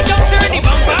 Wait, don't turn the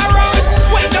bumper around.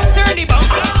 Wait, don't turn the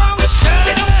bumper around.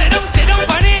 Sit down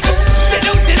on it. Sit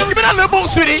down. Give me that little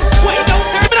box, sweetie. Wait, don't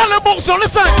turn. Give me that little box on the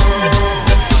side.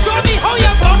 Show me how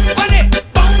you bounce on it.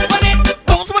 Bounce on it.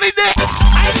 Bounce on it there.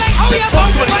 I like how you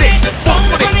bounce on it. Bounce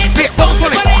on it. Bounce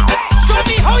on it. Show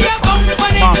me how you bounce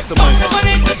on it. Bounce on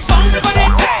it. Bounce on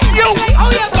it. Yo. How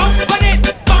you bounce on it.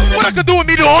 What I could do with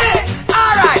me, though?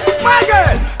 Alright, my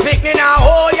girl. Pick me now,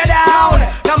 hold you down.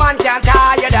 No man can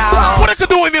tie you down. What I could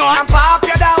do with me, man? And pop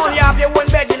you down. You have your own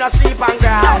bed, you no sleep on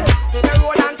ground. You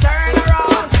roll and turn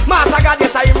around. Master God,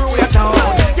 yes, I rule your town.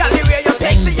 Yeah, the way you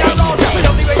sexy, you loud. You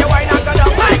love the way you whine and go down.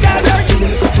 My girl.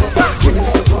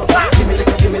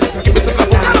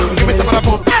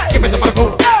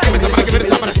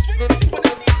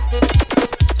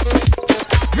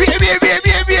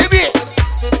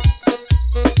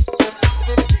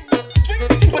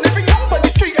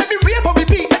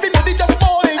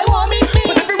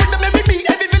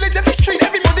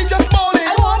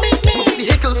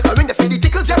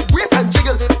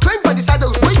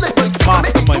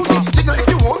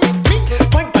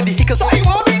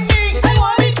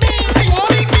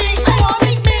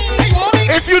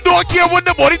 When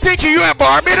the body take you and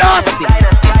Barbados.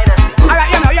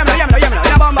 Alright, you know,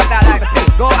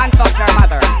 go and suck your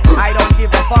mother. I don't give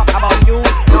a fuck about you,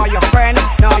 nor your friend,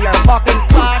 nor your fucking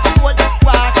password.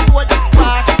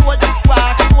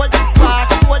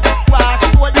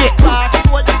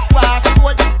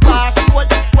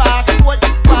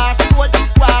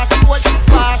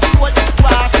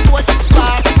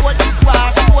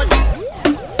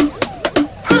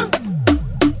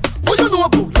 What you know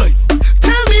about life?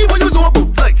 Tell me what you know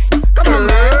about life. Come on,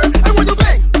 man. I want you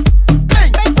bang,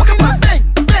 bang, walk up and bang,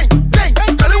 bang, bang.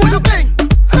 Girl, I want you bang,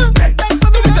 bang.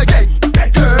 Do it again,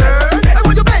 girl. I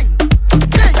want you bang,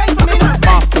 bang, walk up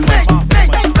and bang, bang,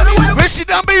 bang. Girl, I want you. When she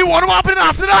done, baby, what happened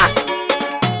after that?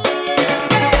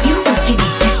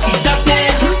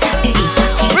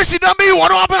 When she done, baby,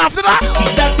 what happened after that?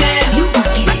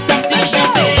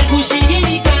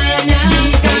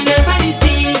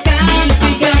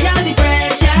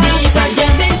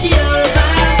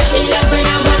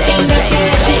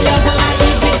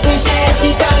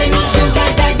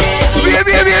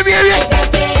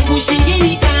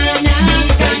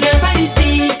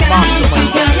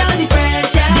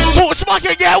 Push back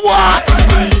and get what?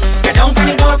 Get down for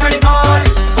the ball,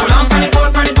 Hold on for the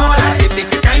ball, If the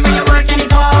time when you work in the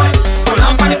ball, hold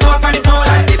on for the ball,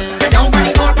 Get down for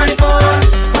the ball,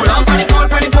 Hold on for the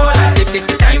ball, If the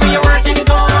time when you work in the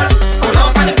ball, hold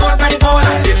on for the ball,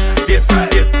 Dip.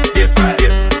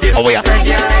 Oh, yeah. Bend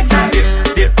your legs and dip.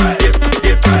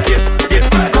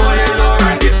 Hold it low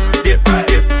and dip.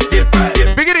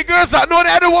 Biggie the girls that know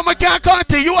that other woman can't come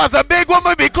to you as a big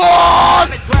woman because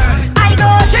I go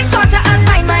drink water and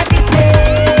mind my business.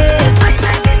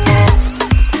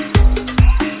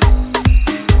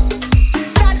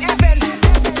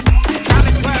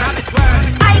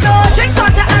 I go drink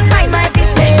water and mind my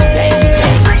business.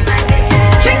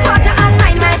 Drink water and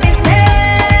mind my business.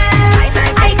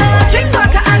 I go drink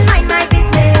water and mind my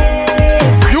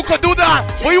business. you could do that.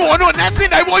 But you want to know next thing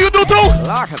I want you to do too?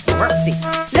 Lord have mercy.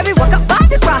 Let me walk up by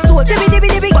this grass hole.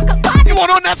 Dibby. Walk up by You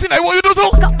want to know next thing I want you to do?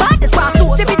 Walk up by this grass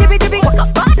hole. Dibby. Walk up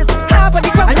by this half on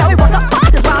the ground. And now we walk up by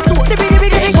this grass hole. Dibby.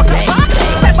 Walk up by this.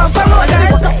 Pep on for road.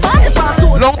 Walk up by this grass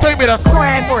hole. Long time, man.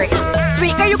 Crying for it.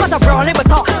 Sweet girl, you got a brown liver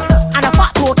toss and a fat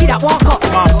turkey that walk up.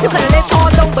 You could have lived all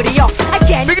down for the yacht.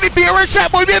 Again, Biggie the beer and shot,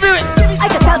 boy, baby. I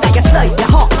can tell that you're slight, you're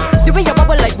hot. The way you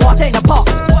bubble like water in a pot.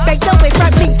 Beg away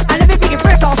from me and let me bring it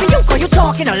first off for you, cause you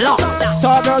talking a lot.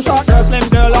 Tall girl, short girl, slim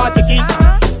girl, all ticky.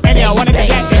 Anyhow, wanna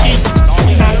get ticky.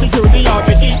 Nancy, Judy, all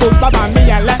ticky. Push back on me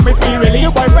and let me feel really.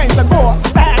 Your boyfriends are go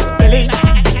back, Billy.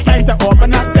 Time to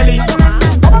open up, silly.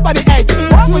 Come up on the edge.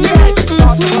 What will you like?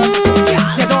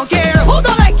 You don't care who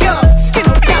don't like you. Skin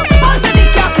up, down,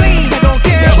 underneath your clean. You don't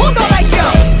care who don't like you.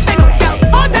 Skin up, down,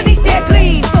 underneath their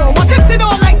clean. So what if they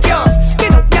don't like you?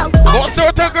 Skin up, down. What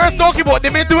certain girls talking about? They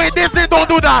been doing this, they don't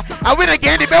do that. I win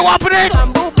again, they been whopping it.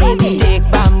 Take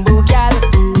bamboo, gal.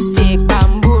 Take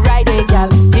bamboo, ride it, gal.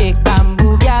 Take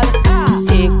bamboo, gal.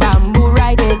 Take bamboo,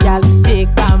 ride it, gal.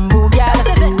 Take bamboo, gal.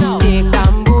 Take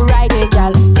bamboo, ride it,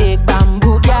 gal. Take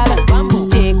bamboo, gal.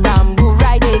 Take bamboo,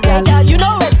 ride it, gal. Gal, you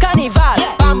know it's carnival.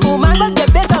 Bamboo man, but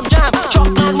give me some jam. Chop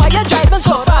man, why you driving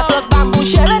so fast? Bamboo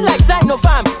sharing like Zino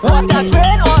fam. Water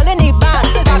spraying all in the band.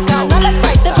 Not like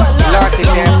fighting for love. Lord, be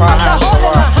there for a hole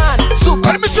in my hand. Super.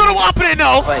 Let me show them what happening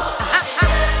now.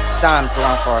 Psalms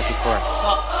 144.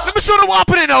 Let me show them what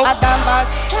happening now.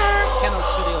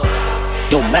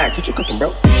 Yo, Max, what you cooking,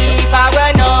 bro?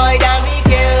 Paranoid and we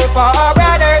kill for our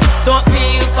brothers. Don't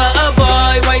feel for a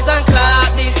boy, rise and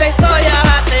clap. They say so you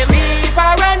hot. They be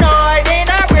paranoid in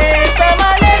our brains from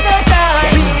a little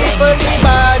time. People is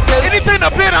bad. Anything to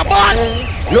play that ball.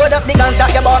 Load up the guns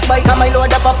that your boss boy come and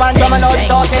load up and drum and all the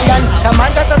talking done. Some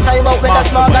man just a style out with a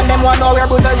slogan. Them want know where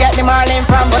Bootle get the marlin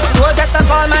from. But you just a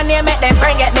call my name, make them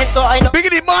friend get me so I know.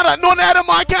 Biggity mother, no other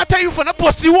man can't tell you from the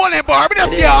pussy hole in bar. But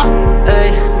that's yeah.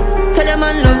 Hey, tell your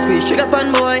man love squeeze, trigger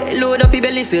pan boy. Load up your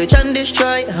belly, search and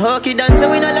destroy. Hockey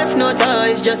dancer, we no left no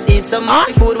toys. Just eat some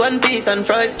food, one piece and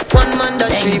fries. One man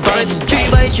that's 3 pints. 3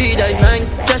 by 3, that's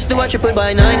 9. Just do a 3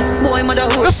 by 9. Boy,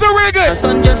 motherhood. That's so really good. The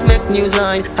sun just make news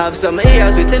line. Have some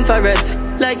ears with infrared.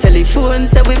 Like telephone,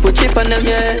 say we put chip on them,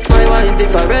 yeah. My one is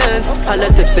different. All the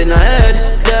tips in our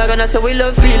head. They're gonna say we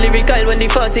love feel lyrical when the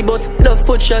 40 bus love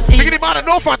put shot in. Biggity mother,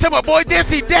 no for tell my boy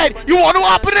Desi dead. You want to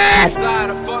open it? How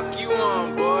the fuck you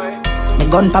on, boy? The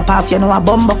gun pop off, you know a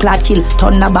bumbo clot kill.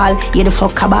 Turn the ball, you the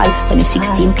fuck a ball. When the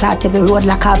 16 clot, every road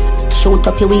lock up. Shoot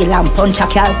up your wheel and punch a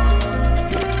car.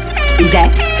 Is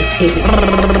that?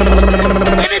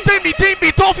 Anything the team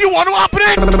be tough, you want to open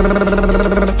it?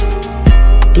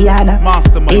 Piano,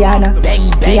 Mastermind. piano,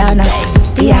 piano,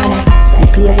 piano. So I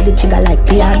play with the jigga like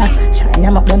piano. Shine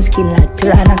them up them skin like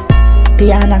piranha.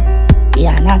 Piano,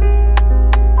 piano,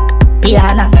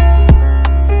 piano.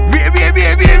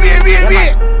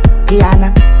 Wait.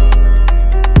 Piano.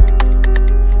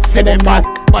 Say them back,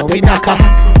 but we knock up.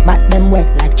 Back them wet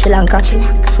like Sri Lanka.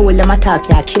 Fool them attack,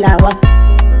 yeah, kill our.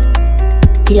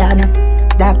 Piano.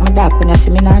 Dark my dark when you see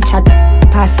me not chat.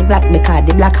 Pass the black because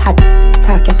the black hot.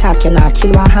 Talk, you not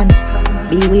kill our hands.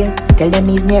 Beware, tell them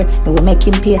he's near. Me will make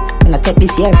him pay. When I take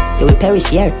this year, he will perish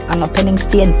here. I'm not penning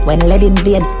stain. When lead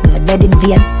invade, when the dead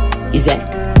invade. Is it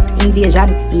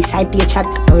invasion? East side pay chat.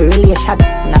 No really a shot.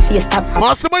 When I face tap.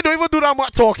 Mastermind don't even do that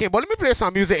much talking. But let me play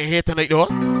some music in here tonight though.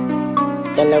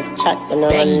 They love chat, they know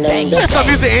run them. Play some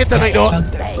music in here tonight though.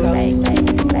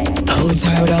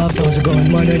 Outside of those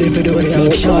gun, man, ready for do the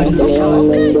action.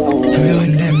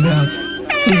 Run them block.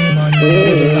 Demon, we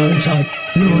do the long shot.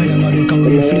 No, them are the can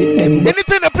we flip them.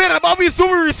 Anything to play about me, so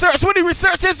we research. What the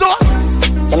research is on?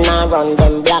 Them now run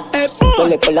them black.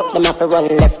 When we pull up, them have to run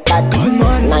left back.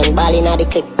 9 ball in the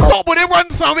kick. Top of them run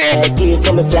some way.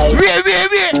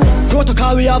 Wait.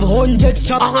 Protocol, we have 100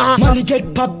 chop. Money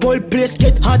get pop, ball place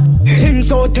get hot.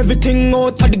 Hands out, everything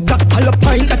out of the Glock. All a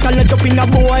pint that all a drop in a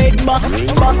boy head back.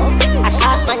 A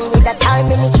shot man with a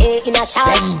time in the cake in a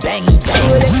shot. Bang.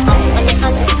 Rolex up on the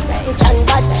hand. Can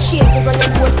bad shit to run the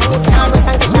boat on the canvas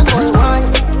and get a gun one.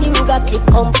 You got clip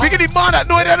come. Biggity man that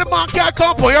know that the man can't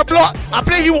come for your block. I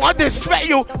play you want to disrespect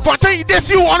you. For telling you this,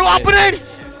 you want to open it.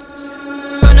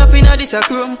 Run up in a this a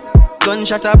chrome.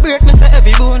 Gunshot a break me say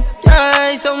every bone.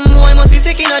 Yeah, some boy must be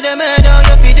sick in a them head. How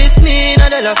you feed this me in a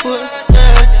dollar phone.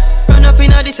 Yeah, run up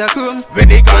in a this a chrome. When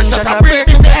the gunshot a break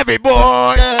me say every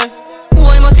boy. Yeah,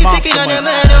 boy must be sick in a them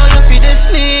head. How you feed this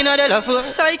me in a dollar phone.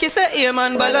 Psyche say aim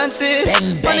and balance it.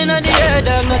 One in a the air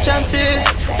dog no chances.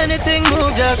 Anything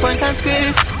move dog point can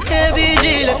squeeze.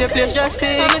 ABG left your place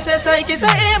justice. Me say psyche say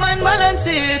aim and balance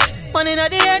it. One in the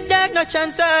head, dog, no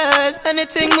chances.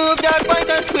 Anything move, dog, point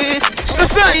and squeeze.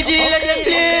 DG, let them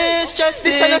place, just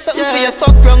this is something for your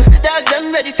fuck wrong. Dogs,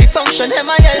 them ready for function. Them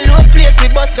a yellow place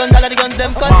with bus guns. All of the guns,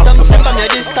 them custom. Step from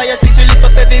your disc, tire 6, we lift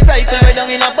up every rifle. Right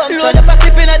down in a bump. Load up a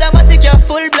clip in a dramatic, you're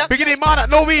full black. Beginning man that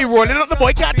know we rolling out the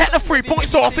boy can't take the 3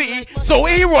 points off it. So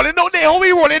he rolling out there, how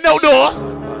we rolling out though?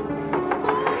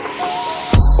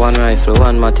 One rifle,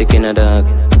 one matic in a dog.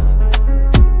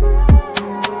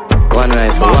 One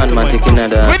rifle, one matic in a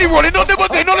dog. When he rolling out,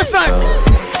 they know the sign.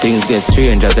 Things get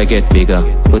strange as I get bigger.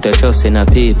 Put a trust in a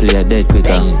people, you're dead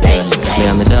quicker. Me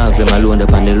and my dogs, them alone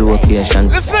up on the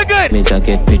locations. Me I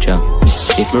get picture.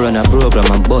 If me run a program,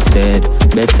 I'm busted.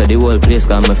 Bet so the whole place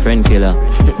call my friend killer.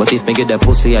 But if me get the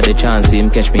pussy at the chance, him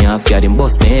catch me half guard, him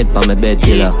bust me head for my bed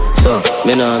killer. So,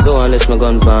 me nah go unless my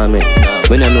gun for me.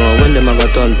 We don't know when them a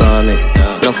got turn for me.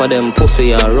 Enough of them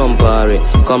pussy a run party.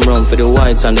 Come run for the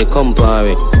whites and they come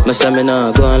party. Me say me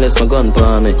nah go unless my gun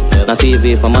for me. Not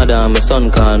TV for mother and my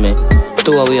son call me.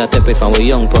 Two of we a tep it from we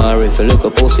young party. If you look a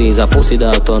pussy, is a pussy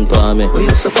that turn for me. We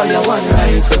used to follow one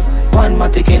rifle, one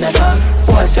matic in a dog.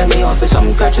 Boy send me off with some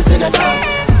scratches in a dog.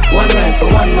 One rifle,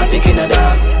 one matic in a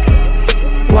dog.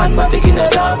 One matic in a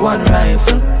dog, one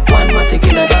rifle, one matic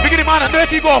in a dog. Beginning man, I know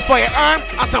if you go for your arm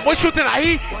and someone shooting at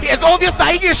he is obvious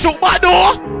that he get shoot by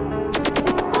door.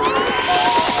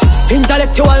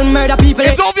 Intellectual murder people.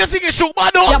 It's obvious he can shoot,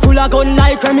 man. Yeah, full of gun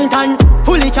like Remington.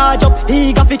 Fully charge up,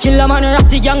 he got fi kill a man.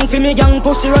 Ratty gang fi me gang,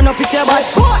 pussy run up if you bad.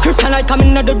 Kryptonite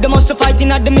coming out the muscle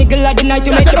fighting at the middle of the night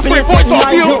to make the place get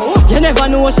noisy. You never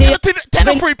know, say. Take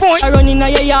a 3 points. I run in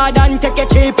your yard and take a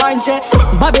cheap and say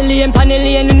Babylon,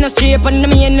 Panellian in the street and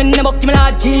me in the book, me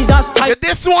Lord Jesus Christ. You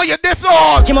this one, you this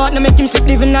one. Come out and make him sleep,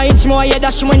 living a inch more. Yeah,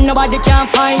 dash when nobody can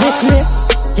find this me.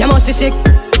 You must be sick.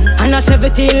 And a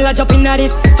 17, I jump in at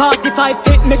this 45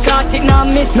 feet, me caught it, now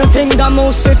miss. Me finger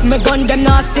move sick, me gun them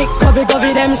now stick. Cover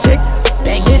them sick.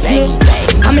 Bang, this bang, me.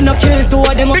 I'm in a kill two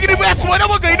of them. Big the best one, I'm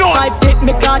going on. 5 feet,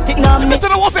 me caught it, now miss. I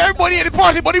don't want for everybody in the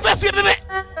party, but the best in the night.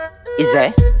 Is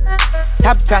it?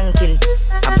 Top ranking,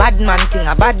 a bad man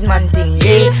thing,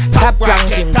 yeah. Top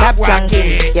ranking,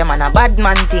 yeah man, a bad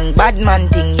man thing,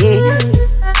 yeah.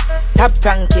 Top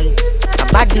ranking, a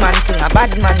bad man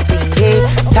thing, yeah.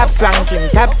 Top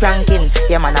ranking,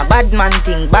 yeah man, a bad man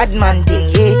thing,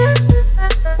 yeah.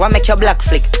 What make your black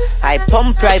flick? I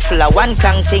pump rifle a one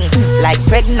crank thing. Like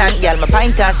pregnant girl, my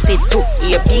pint and spit too.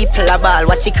 Hear people a ball,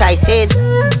 what you cry says.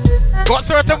 Got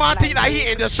certain man thing that he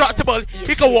indestructible.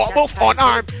 He can walk both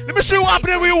unarmed. Let me show you what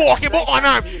happened when we walking both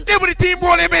unarmed. They with the team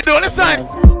rolling in though, listen.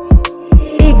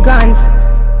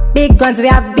 Big guns, we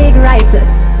have big rifles.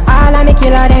 All of me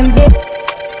killer them big.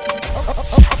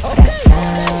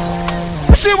 Let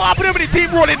me show you what happened when the team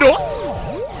rolling though.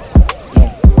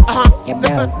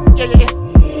 Listen. Yeah.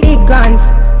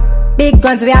 Big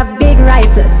guns, we have big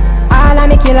rifles. All of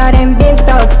me killer them big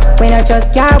thugs. We not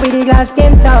just car with the glass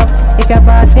tint up. If you're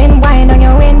passing wine on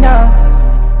your window,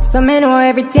 so me know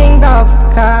everything off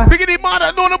car. Picking the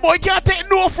mother, no boy can't take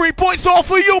no 3 points off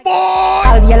for you, boy.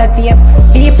 I'll yellow tape.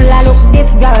 People I look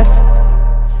disgust.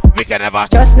 We can never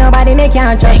trust nobody, me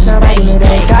can't trust nobody. Me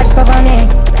better God cover me.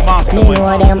 Me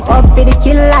know them up for the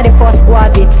kill of the first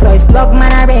squad. It so it's slug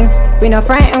man a ring. We no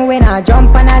frightened, we no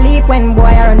jump and a leap when boy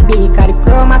run big. Cause the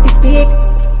chrome have to speak.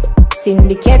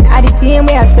 Syndicate of the team,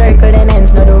 we a circle the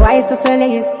ends. No the wise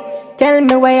socialists. Tell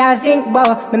me where I think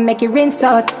bout, me make it rinse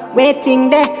out. Waiting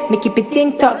there, me keep it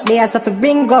in tuck. They are stuff to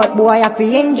bring out, boy I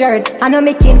feel injured. I know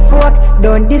me kin folk,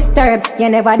 don't disturb. You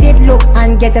never did look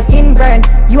and get a skin burn.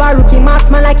 You are rookie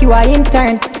marksman like you are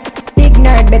intern. Big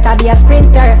nerd, better be a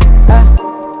sprinter.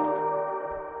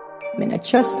 Me not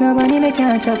trust nobody, me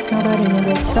can't trust nobody. Me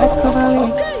get shot cover me.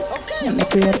 You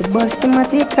make me have to bust the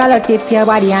matic, color tip your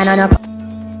body and I know.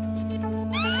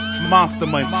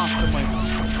 Mastermind.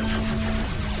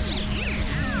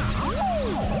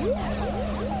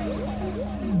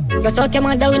 You suck your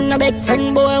mother with no big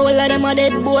friend boy. All of them a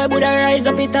dead boy, but I rise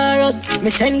up it or us. Me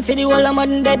send for the whole of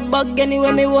man dead bug.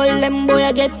 Anyway me hold them boy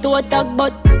I get to attack.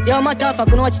 But yo matter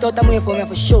fuck, watch it out and wait for me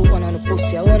for show. One on the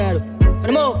pussy, I wanna do.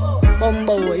 One more,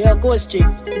 bumbo, you're cold street,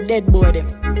 dead boy them.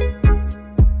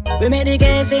 We make the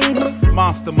case sing.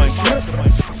 Mastermind.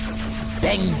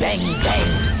 Bang, bang,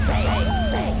 bang.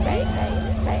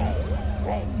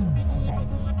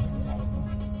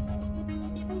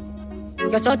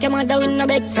 You suck your mother with no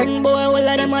big friend boy. All of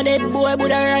them a dead boy,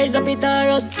 but I rise up it or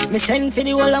us. Me send for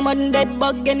the whole of man dead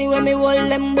bug. Anyway me hold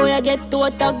them boy I get to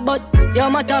attack. But yo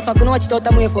matter fuck, watch it out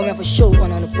and wait for me for show.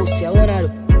 One on the pussy, I wanna do.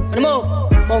 One more,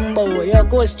 bumbo, you're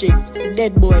cold street,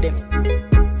 dead boy them.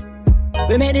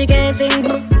 We make the case sing.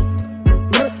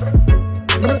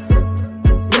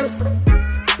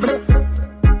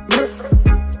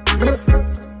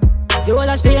 The whole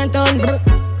of Spain town.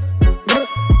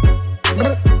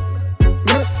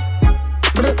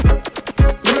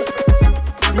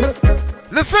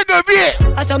 Listen to me.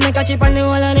 I saw me catch it on the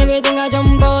wall and everything I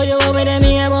jump out. You over there,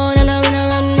 me a born and I win a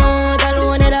run out.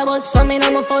 Alone in the bus for me, now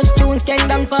my first tunes can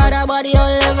down for the body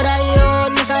all over the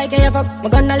yard. Me psyche F up, me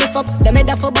gonna lift up. They made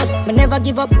that for bus, me never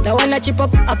give up. They wanna chip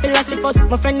up, I feel like first.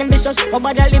 My friend them vicious, my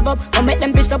body live up. I make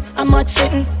them pissed up, I'm not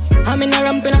sitting. I'm in a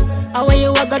ramping up, how way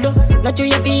you walk a do. Not you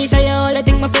your feet, say all I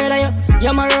think my fear of you.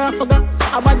 You're my rough figure,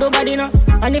 I bad nobody no.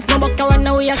 And if my buck I want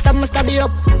now, we a stab, must stab you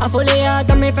up. I fully out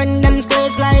of my friend them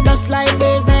squares like dust like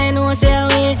bass. Now I know say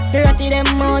away. They ratty them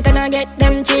out and I get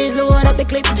them cheese. Load up the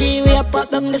clip G, we a pop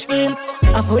down the screen.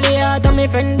 I fully out of my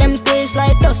friend them squares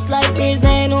like dust like bass.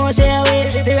 Now I know say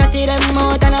away. They ratty them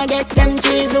out and I get them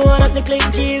cheese. Load up the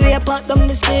clip G, we a pop down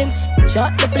the screen.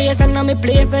 Shot the place and now me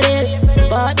play for this.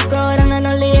 Part the crowd and I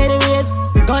no lady ways.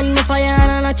 Gun the fire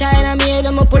and a China made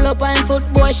them pull up on foot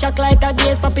boy shock like a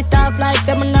gaze. Pop it off like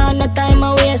 7 on no time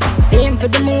I waste. Aim for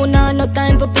the moon and no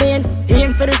time for playing.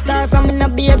 Aim for the star from in the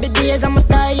baby days. I'm a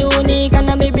star unique and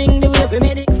I me bring the way. We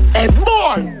made it. Hey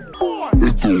boy!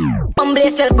 Humble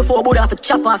yourself before Buddha for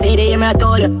chop off 8 AM I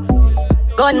told you.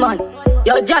 Gunman,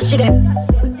 yo Josh them.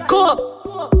 Go up.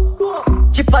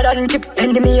 Chip cheaper than keep.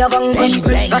 Enemy a vanquish.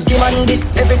 Got him on this,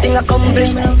 everything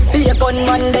accomplished. Be a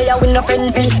gunman, they a win a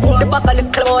friend fish. The back of the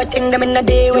boy, think them in a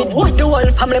day with. The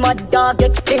whole family mad dog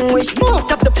extinguished.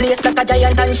 Top the place like a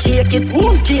giant and shake it.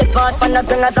 Straight past pan the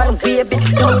bringers and wave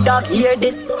it. Yo dog, hear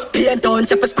this. Spain town,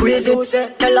 step squeeze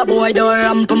it. Tell a boy don't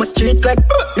ramp on my street wreck.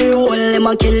 Me hold him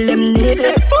and kill him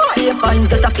neatly. Be a pint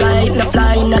just a fly in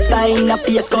the sky in a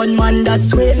face gunman that's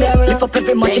sweet. Lift up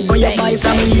every matic boy you buy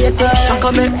from me. Hate it, shock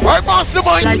on me. Right, master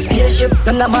boy. Like spaceship,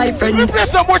 them not my friend. We play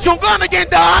some more you gonna get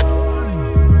dog.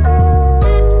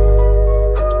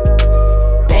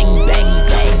 Bang, bang,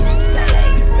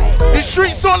 bang. The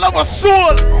streets all of a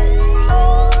soul.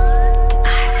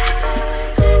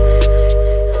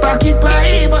 Pocket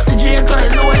pie, but the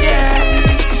JIGGA low again.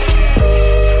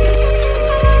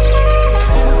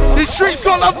 The streets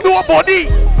all of nobody.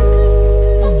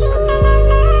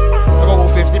 I got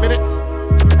about 50 minutes.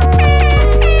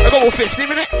 I got about 50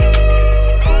 minutes.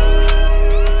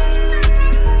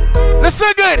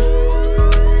 Listen good.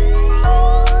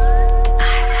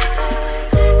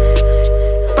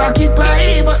 Pocket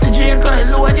pie, but the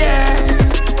JIGGA low again.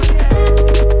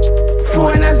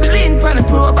 Phone as a lean pan the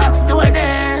pro box door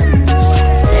then.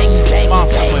 Bang, bang,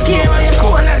 bang. Game on your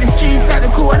corner, the streets are the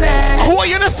corner. Who are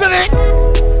you listening?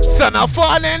 Son, I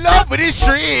fall in love with the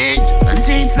streets. The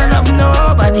streets not love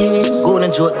nobody. Go on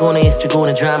a joke, go on a history, go on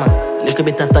a drama. Little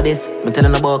bit after this, me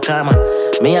telling about karma.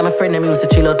 Me and my friend them used to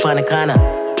chill out on the corner.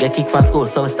 Get kicked from school,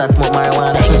 so we start smoke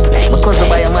marijuana. My cousin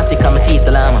buy a matic and my teeth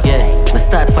the llama. Yeah, me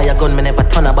start fire gun, me never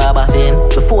turn a barber. Saying,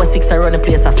 before 6 I run the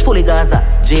place, I fully Gaza.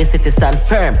 J City stand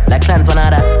firm, like clans one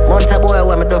other. Month a boy, I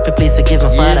want me dopey place to give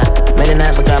my father. Many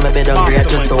nights I got my bed hungry, I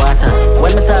just the water.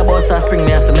 When me talk about South Spring,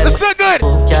 me have to remember. That's so good.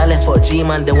 Can't left out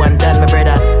G-man, the one done my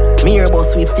brother. Me hear about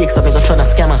sweepstakes, so me go turn a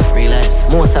scammer. Real life,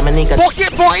 most of my niggas. Pocket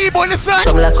for E-boy, listen.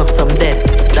 Some lock up, some dead,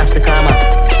 that's the karma.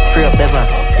 Free up never,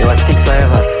 you are 6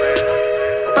 forever.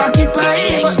 Pocket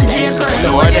pie, but the JIGGA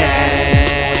low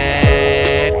again.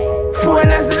 Phone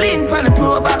as a lean pan the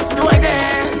pro box door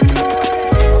then.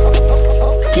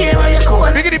 Game on your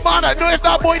corner. Big in the man, I know if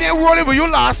that boy didn't roll with you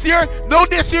last year. No,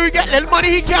 this year you get little money,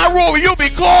 he can't roll with you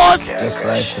because just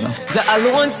life, you know. Ja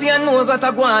alone see and knows what I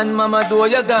want. Mama do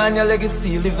you gone, your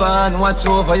legacy live on. Watch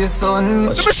over your son.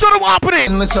 Let me show them what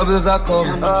happening. My troubles are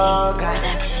come. Oh God.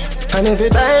 And every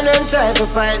time them try to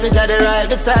fight me, try to ride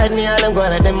beside me, and I'm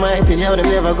gonna them mighty, yo, them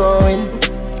never going.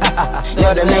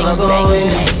 Yo, them never going.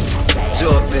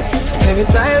 Joke this. Every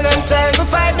time them try to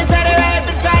fight me, try to ride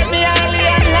beside me,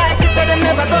 and like you said, them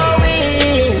never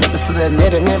going. Yeah,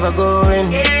 them never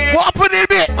going. What happened in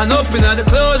it? I'm up in the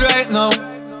cloud right now.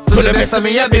 To the best of my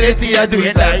ability, I do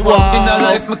it like wow. In a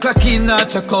life, me clock in, not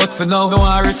check out for now. No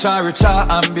one richer,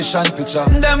 ambition picture.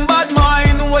 Them bad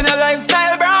mind, when your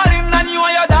lifestyle brawling, and you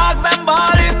and your dogs, them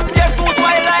balling. Guess what,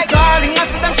 why like darling? I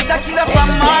see them shit that killer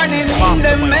from morning.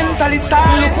 Them mentally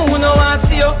starving. Look who no one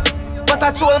see you, but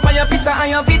I troll for your picture and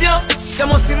your video. You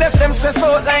must have left them stressed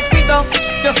out like we do.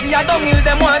 You see I don't need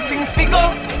them want things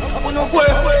figure.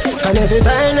 And every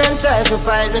time them try to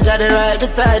fight me, try to ride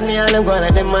beside me, and I'm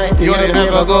gonna them mighty. You're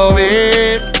never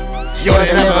going. You're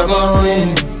never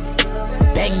going.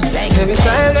 Bang, bang. Every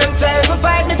time them try to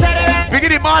fight me, try to ride. Big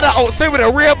in the man outside with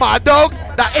a real mad dog.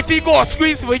 That if he go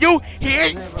squeeze for you, he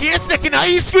ain't sticking out.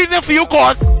 He's squeezing for you,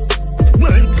 cause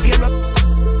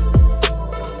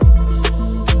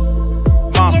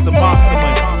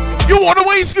master. You wonder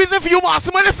why he's squeezing for you,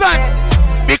 master, man, listen.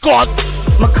 Because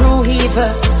my crew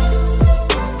evil,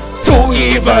 too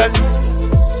evil.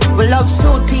 We love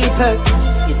suit people.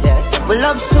 We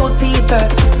love suit people.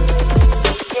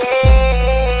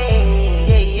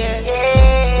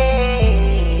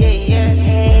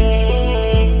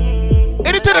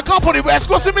 Anything the company, we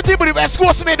escort me, but we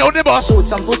escort me down the bus. Shoot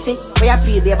some pussy. We are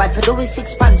feel they bad for doing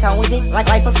 6 pants and with it. Like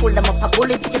rifle full them up a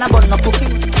bullet, skin a bun no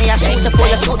cooking. Me a shoot before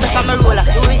you shoot me from a roll of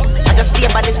fluid. I just play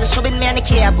bodies, me shoving me and the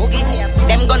clear boogie.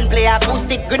 Them gun play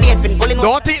acoustic grenade been pulling.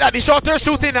 Don't think that the shooter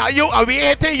shooting at you and we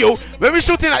hating you. When we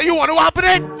shooting at you, what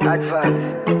happening?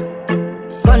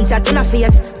 Gunshot in a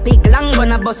face, big long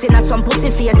gun a bust in a some pussy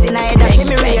face in a head of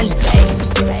me range.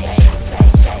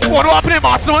 What happening,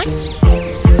 master man?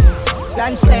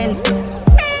 Plan spend.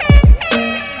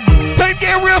 Time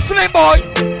get real slim, boy.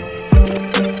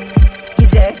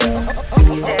 Is it?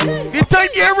 The time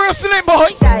get real slim, boy.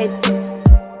 Side.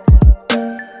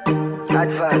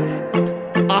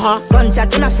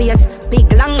 Gunshot in a face,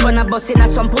 big long gun a bust in a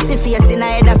some pussy face in a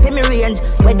head of me range.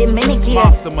 Where the many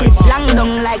kids, it's long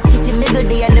down like city middle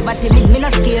day and never timid, me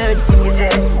not scared.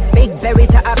 Big berry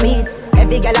to a beat,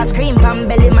 every girl a scream, pan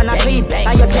belly man a tweet.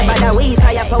 And you say bad a weed,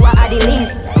 fire power at the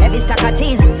least. Every stack of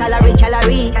cheese, salary,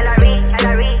 calorie.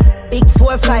 Big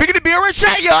 4-5. Big the beer and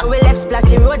chat, yeah. We left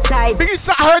splashy roadside. Big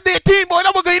the I heard their team, boy.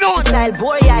 That was going on. Style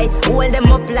boy, I hold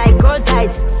them up like gold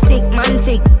tights. Sick man,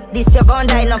 sick. This your gon'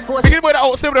 die no force. Anybody that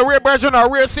will stay with a real version or a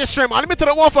real system, man. Let me tell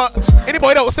you one for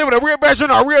anybody that will stay with a real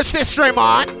version or a real system,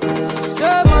 man.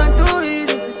 Someone too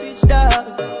easy to switch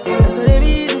dog. That's what they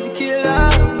easy to kill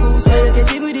dog. Goose why you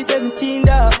catch it with the 17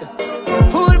 dog.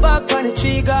 Pull back on the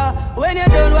trigger. When you're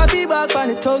done, what be back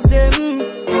on the thugs them.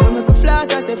 When make a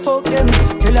flash, I say fuck them.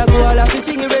 Till I go all off the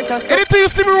swing the race and stop. Anything you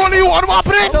see me rolling, you want to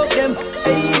happen? Stop them.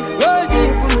 Hey, roll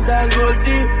deep, put me down, roll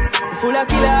deep. Full of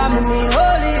killer, I mean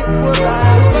holy. Fuck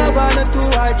on, one or two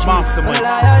hard trees.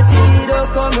 Loyalty don't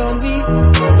come on me.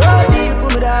 Roll deep, put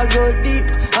me down, roll deep.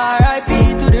 R.I.P.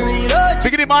 to the real OG.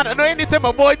 Biggie man, I know anything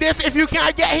avoid this. If you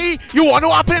can't get he, you want to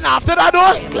happen after that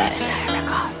though?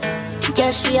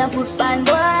 Guess she a put fan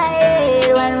boy.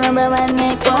 One number one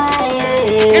make boy.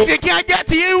 If you can't get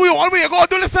to you, we want to go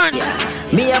do listen.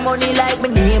 Me a money like my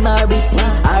name RBC,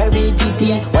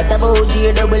 RBTT. What about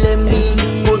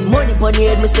JWMB? Put money on the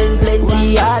head, me spend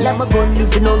plenty. All of my gun,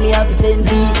 if you know me, have to send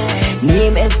fee.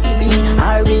 Name FCB,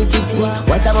 RBTT.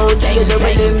 What about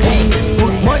JWMB?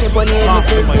 Put money on the head, me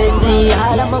spend plenty.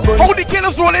 All of my gun. How the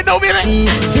killers rolling now,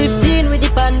 baby? 15 with the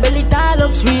pan belly tall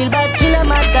ups. Real bad killer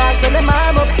my dogs and them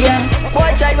arm up, yeah.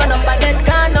 Boy try run up and get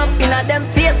can up. In a them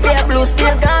face, clear blue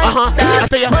still gone.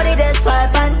 Money that's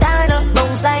far pantano.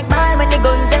 Bounce like ball when the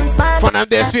guns them span. Fun of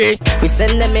this way. We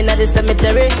send them in at the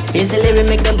cemetery. Easily we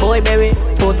make them boy bury.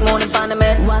 Put money on the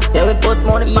med. Yeah, we put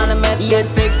money on the med. Get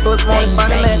fixed, put money on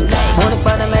the med. Money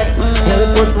on the med. Yeah, we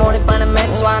put money on the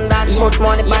med. Swan that, put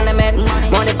money on the med.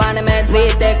 Money on the med.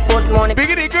 Z-Tech, put money.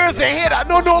 Biggie the girls in here that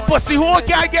know no pussy. Who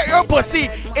can't get your pussy?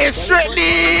 It's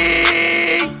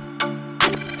strictly.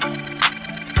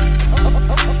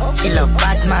 She love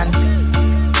Batman.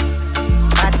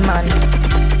 Batman.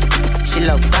 She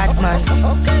love Batman.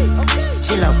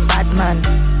 She love Batman.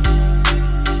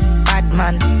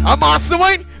 Batman. I'm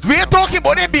mastermind. We ain't talking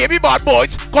about them baby bad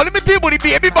boys. Calling me team about the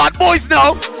baby bad boys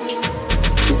now.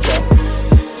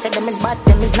 Say them is bad,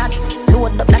 them is not.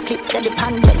 Load up the clip, let the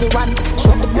pan let the one.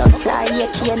 Show the blood fly,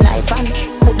 yeah, key and knife and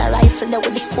put the rifle there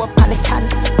with the scope on the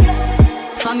stand.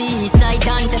 For me, side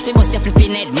dance, if you bust your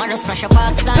flipping head, man, just smash a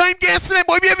park stand. Time gets slim,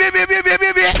 boy, baby.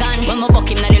 When my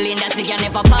buck him na the lane, that's the guy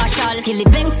never partial. Kill the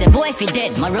bank, say boy, if he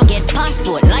dead, my rugged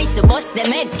passport. Lies to bust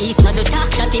them head, east not the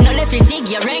talk, shot in no left, you zig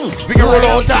your ring. We can roll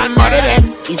out and murder them.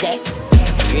 Is it?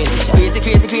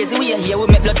 Crazy, we are here, we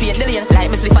make blood paint the lane. Like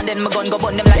me slip and then my gun go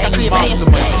burn them like a craven lane.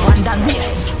 One down here,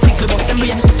 quickly bust them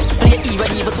rain. Play E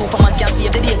ready, even Superman can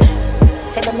save the day.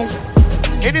 Say them is.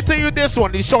 Anything you this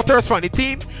one, the shotters from the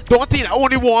team, don't think that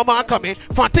only one man coming.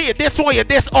 Fancy you this one, you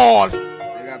this all. Big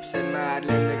up Sin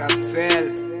Madlin, big up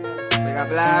Phil, big up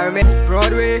Larry,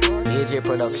 Broadway, AJ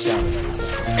Production.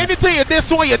 Anything you this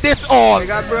one, you this all.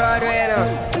 Big up Broadway now.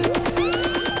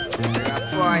 Big up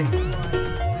Point.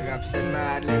 Big up Sin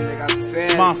Madlin, big up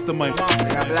Phil. Mastermind.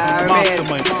 Big up Larry,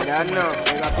 Mastermind. I don't know.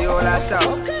 Big up the whole of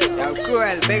South. Yo,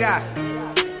 Cruel, big up.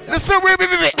 Listen,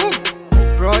 baby.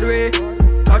 Broadway,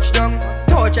 touchdown.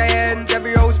 Touch your hands,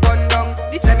 every house bun down.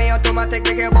 The semi-automatic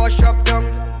make your boss shop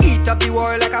down. Eat up the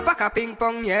world like a pack of ping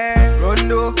pong, yeah.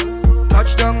 Rondo,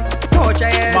 touchdown. Touch your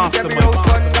hands, every house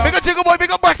bun down. Big up Jigga boy,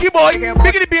 big up Bracky boy. Big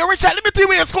up the beer, Richard. Let me tell you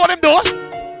where you score them doors.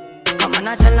 I'm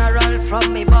a general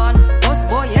from me born. Boss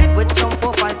boy head with some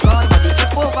 4-5 gun. But if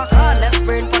you over car, left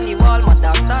brain from the wall.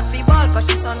 Mother start fi ball, cause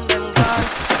she son them gone.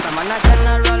 I'm a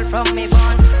general from me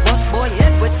born. Boss boy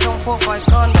head with some 4-5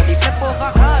 gun. But if you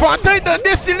over car. For a time that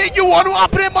this league you want to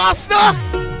operate, master.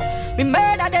 Me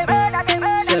murder them.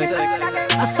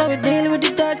 I saw we deal with the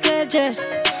third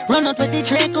KJ. Run out with the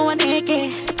Draco and AK.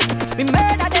 Me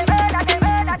murder them.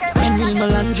 When Real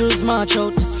Melandros march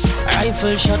out,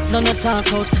 rifle shot, none of talk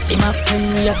out. The map when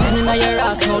we are sending a your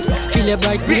ass out. Feel your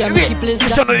bright, we are making place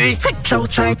down. Sex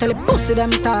outside, tell the pussy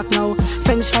them talk now.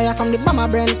 French fire from the bomber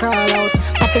brain crawl out.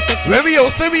 Poppy sex. Let me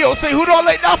say, who don't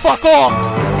like that fuck off?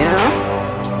 You know?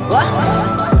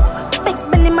 What? Big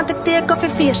belly man to take off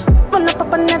your face. Run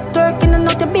up a network in and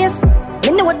out your base.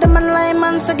 Me know what them a lie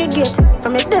man so you get.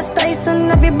 From your this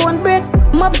Tyson every bone break.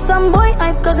 Mob some boy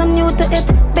hype cause I'm new to it.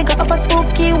 Bigger up a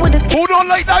spooky with it. Who don't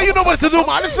like that? You know what to do,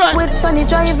 man. Listen. With Sunny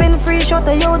driving free shot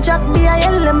of yo Jack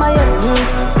B.I.L. in my head.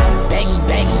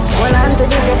 Bang. Well, I'm to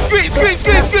the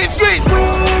Squeeze.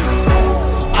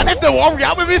 And if the war,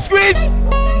 yeah, we squeeze.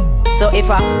 So if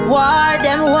a war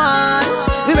them want,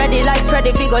 we ready like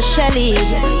Freddy Figure Shelly.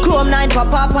 Chrome 9 pop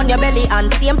up on your belly.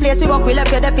 And same place we walk, we left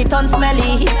your deputy on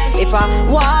smelly. If a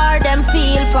war them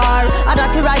feel far, I'd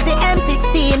have to rise the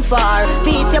M16 far.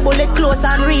 Feet your bullet close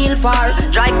and real far.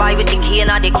 Drive by with the key in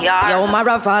the car. Yo,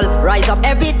 Maraval, rise up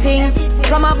everything.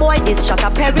 from a boy, this shot a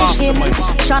perish him.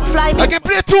 Shot fly. I can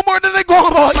play 2 more than they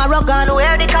go about. My rock gun,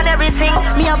 where they can everything.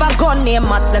 Me have a gun named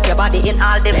Mats, left your body in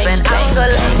all different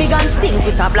angles. Big and stink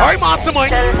with a black. Alright,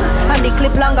 Mastermind. And the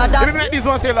clip longer than. Let me make this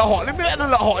one say a lot hot. Let me make it a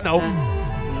lot hot now.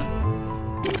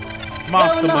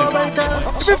 Mastermind. Let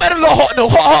me make it a lot hot now.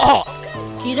 Hot.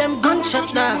 Give them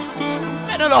gunshot now.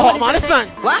 Make it a lot hot, man. Listen.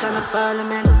 What? Son of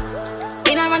Parliament.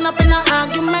 In a run up in an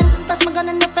argument. Pass my gun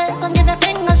in the face and give your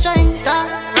finger strength.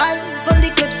 Right, for the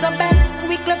clips of bend.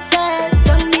 We clip heads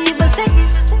and leave a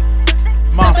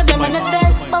 6. Snap them in the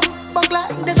dead. Buckler,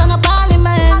 this on a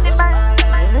Parliament.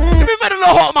 Let me make it a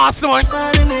lot hot, Mastermind.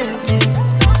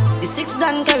 The 6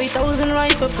 done carry 1,000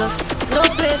 rifle plus. No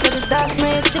place for the dark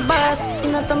made she boss.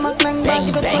 In a tamak nang bag,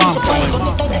 give it 20 points.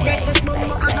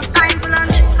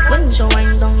 When the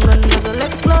wind down, gun muzzle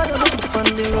explode. Up on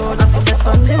the road, I forget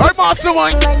on the road. Alright,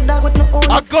 Mastermind. Like that with no own.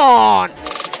 I'm gone.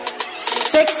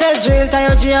 Sex is real,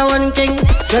 Tayo G a one king.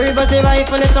 Jerry Buzzy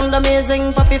rifle, it sound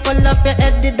amazing. Poppy full up your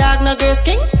head, the dog no grace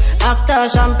king. After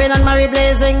champagne and Mary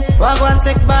blazing. Walk one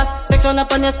 6 boss, 6 run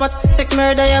up on your spot, 6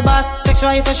 murder your boss, 6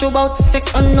 rifle shoot out,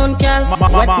 6 unknown car.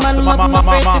 Wet man map, I'm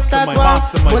afraid to start war.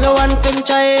 Bullet one finch,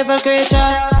 I evil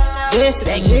creature.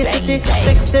 J-City,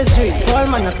 6 is real, call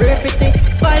man a very pretty.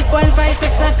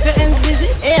 5.56 after your ends busy.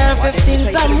 AR-15,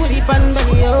 some whip and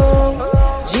belly,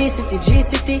 oh.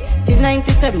 G-City,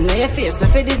 T97, now your face,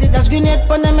 left a dizzy, dash grenade,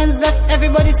 pon the men's left,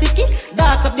 everybody sticky.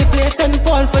 Dark up the place and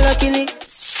Paul full of killing.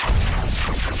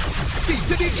 C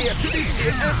to the A to the A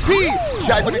and P.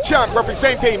 Jai with the champ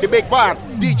representing the big bar,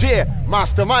 DJ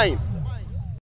Mastermind.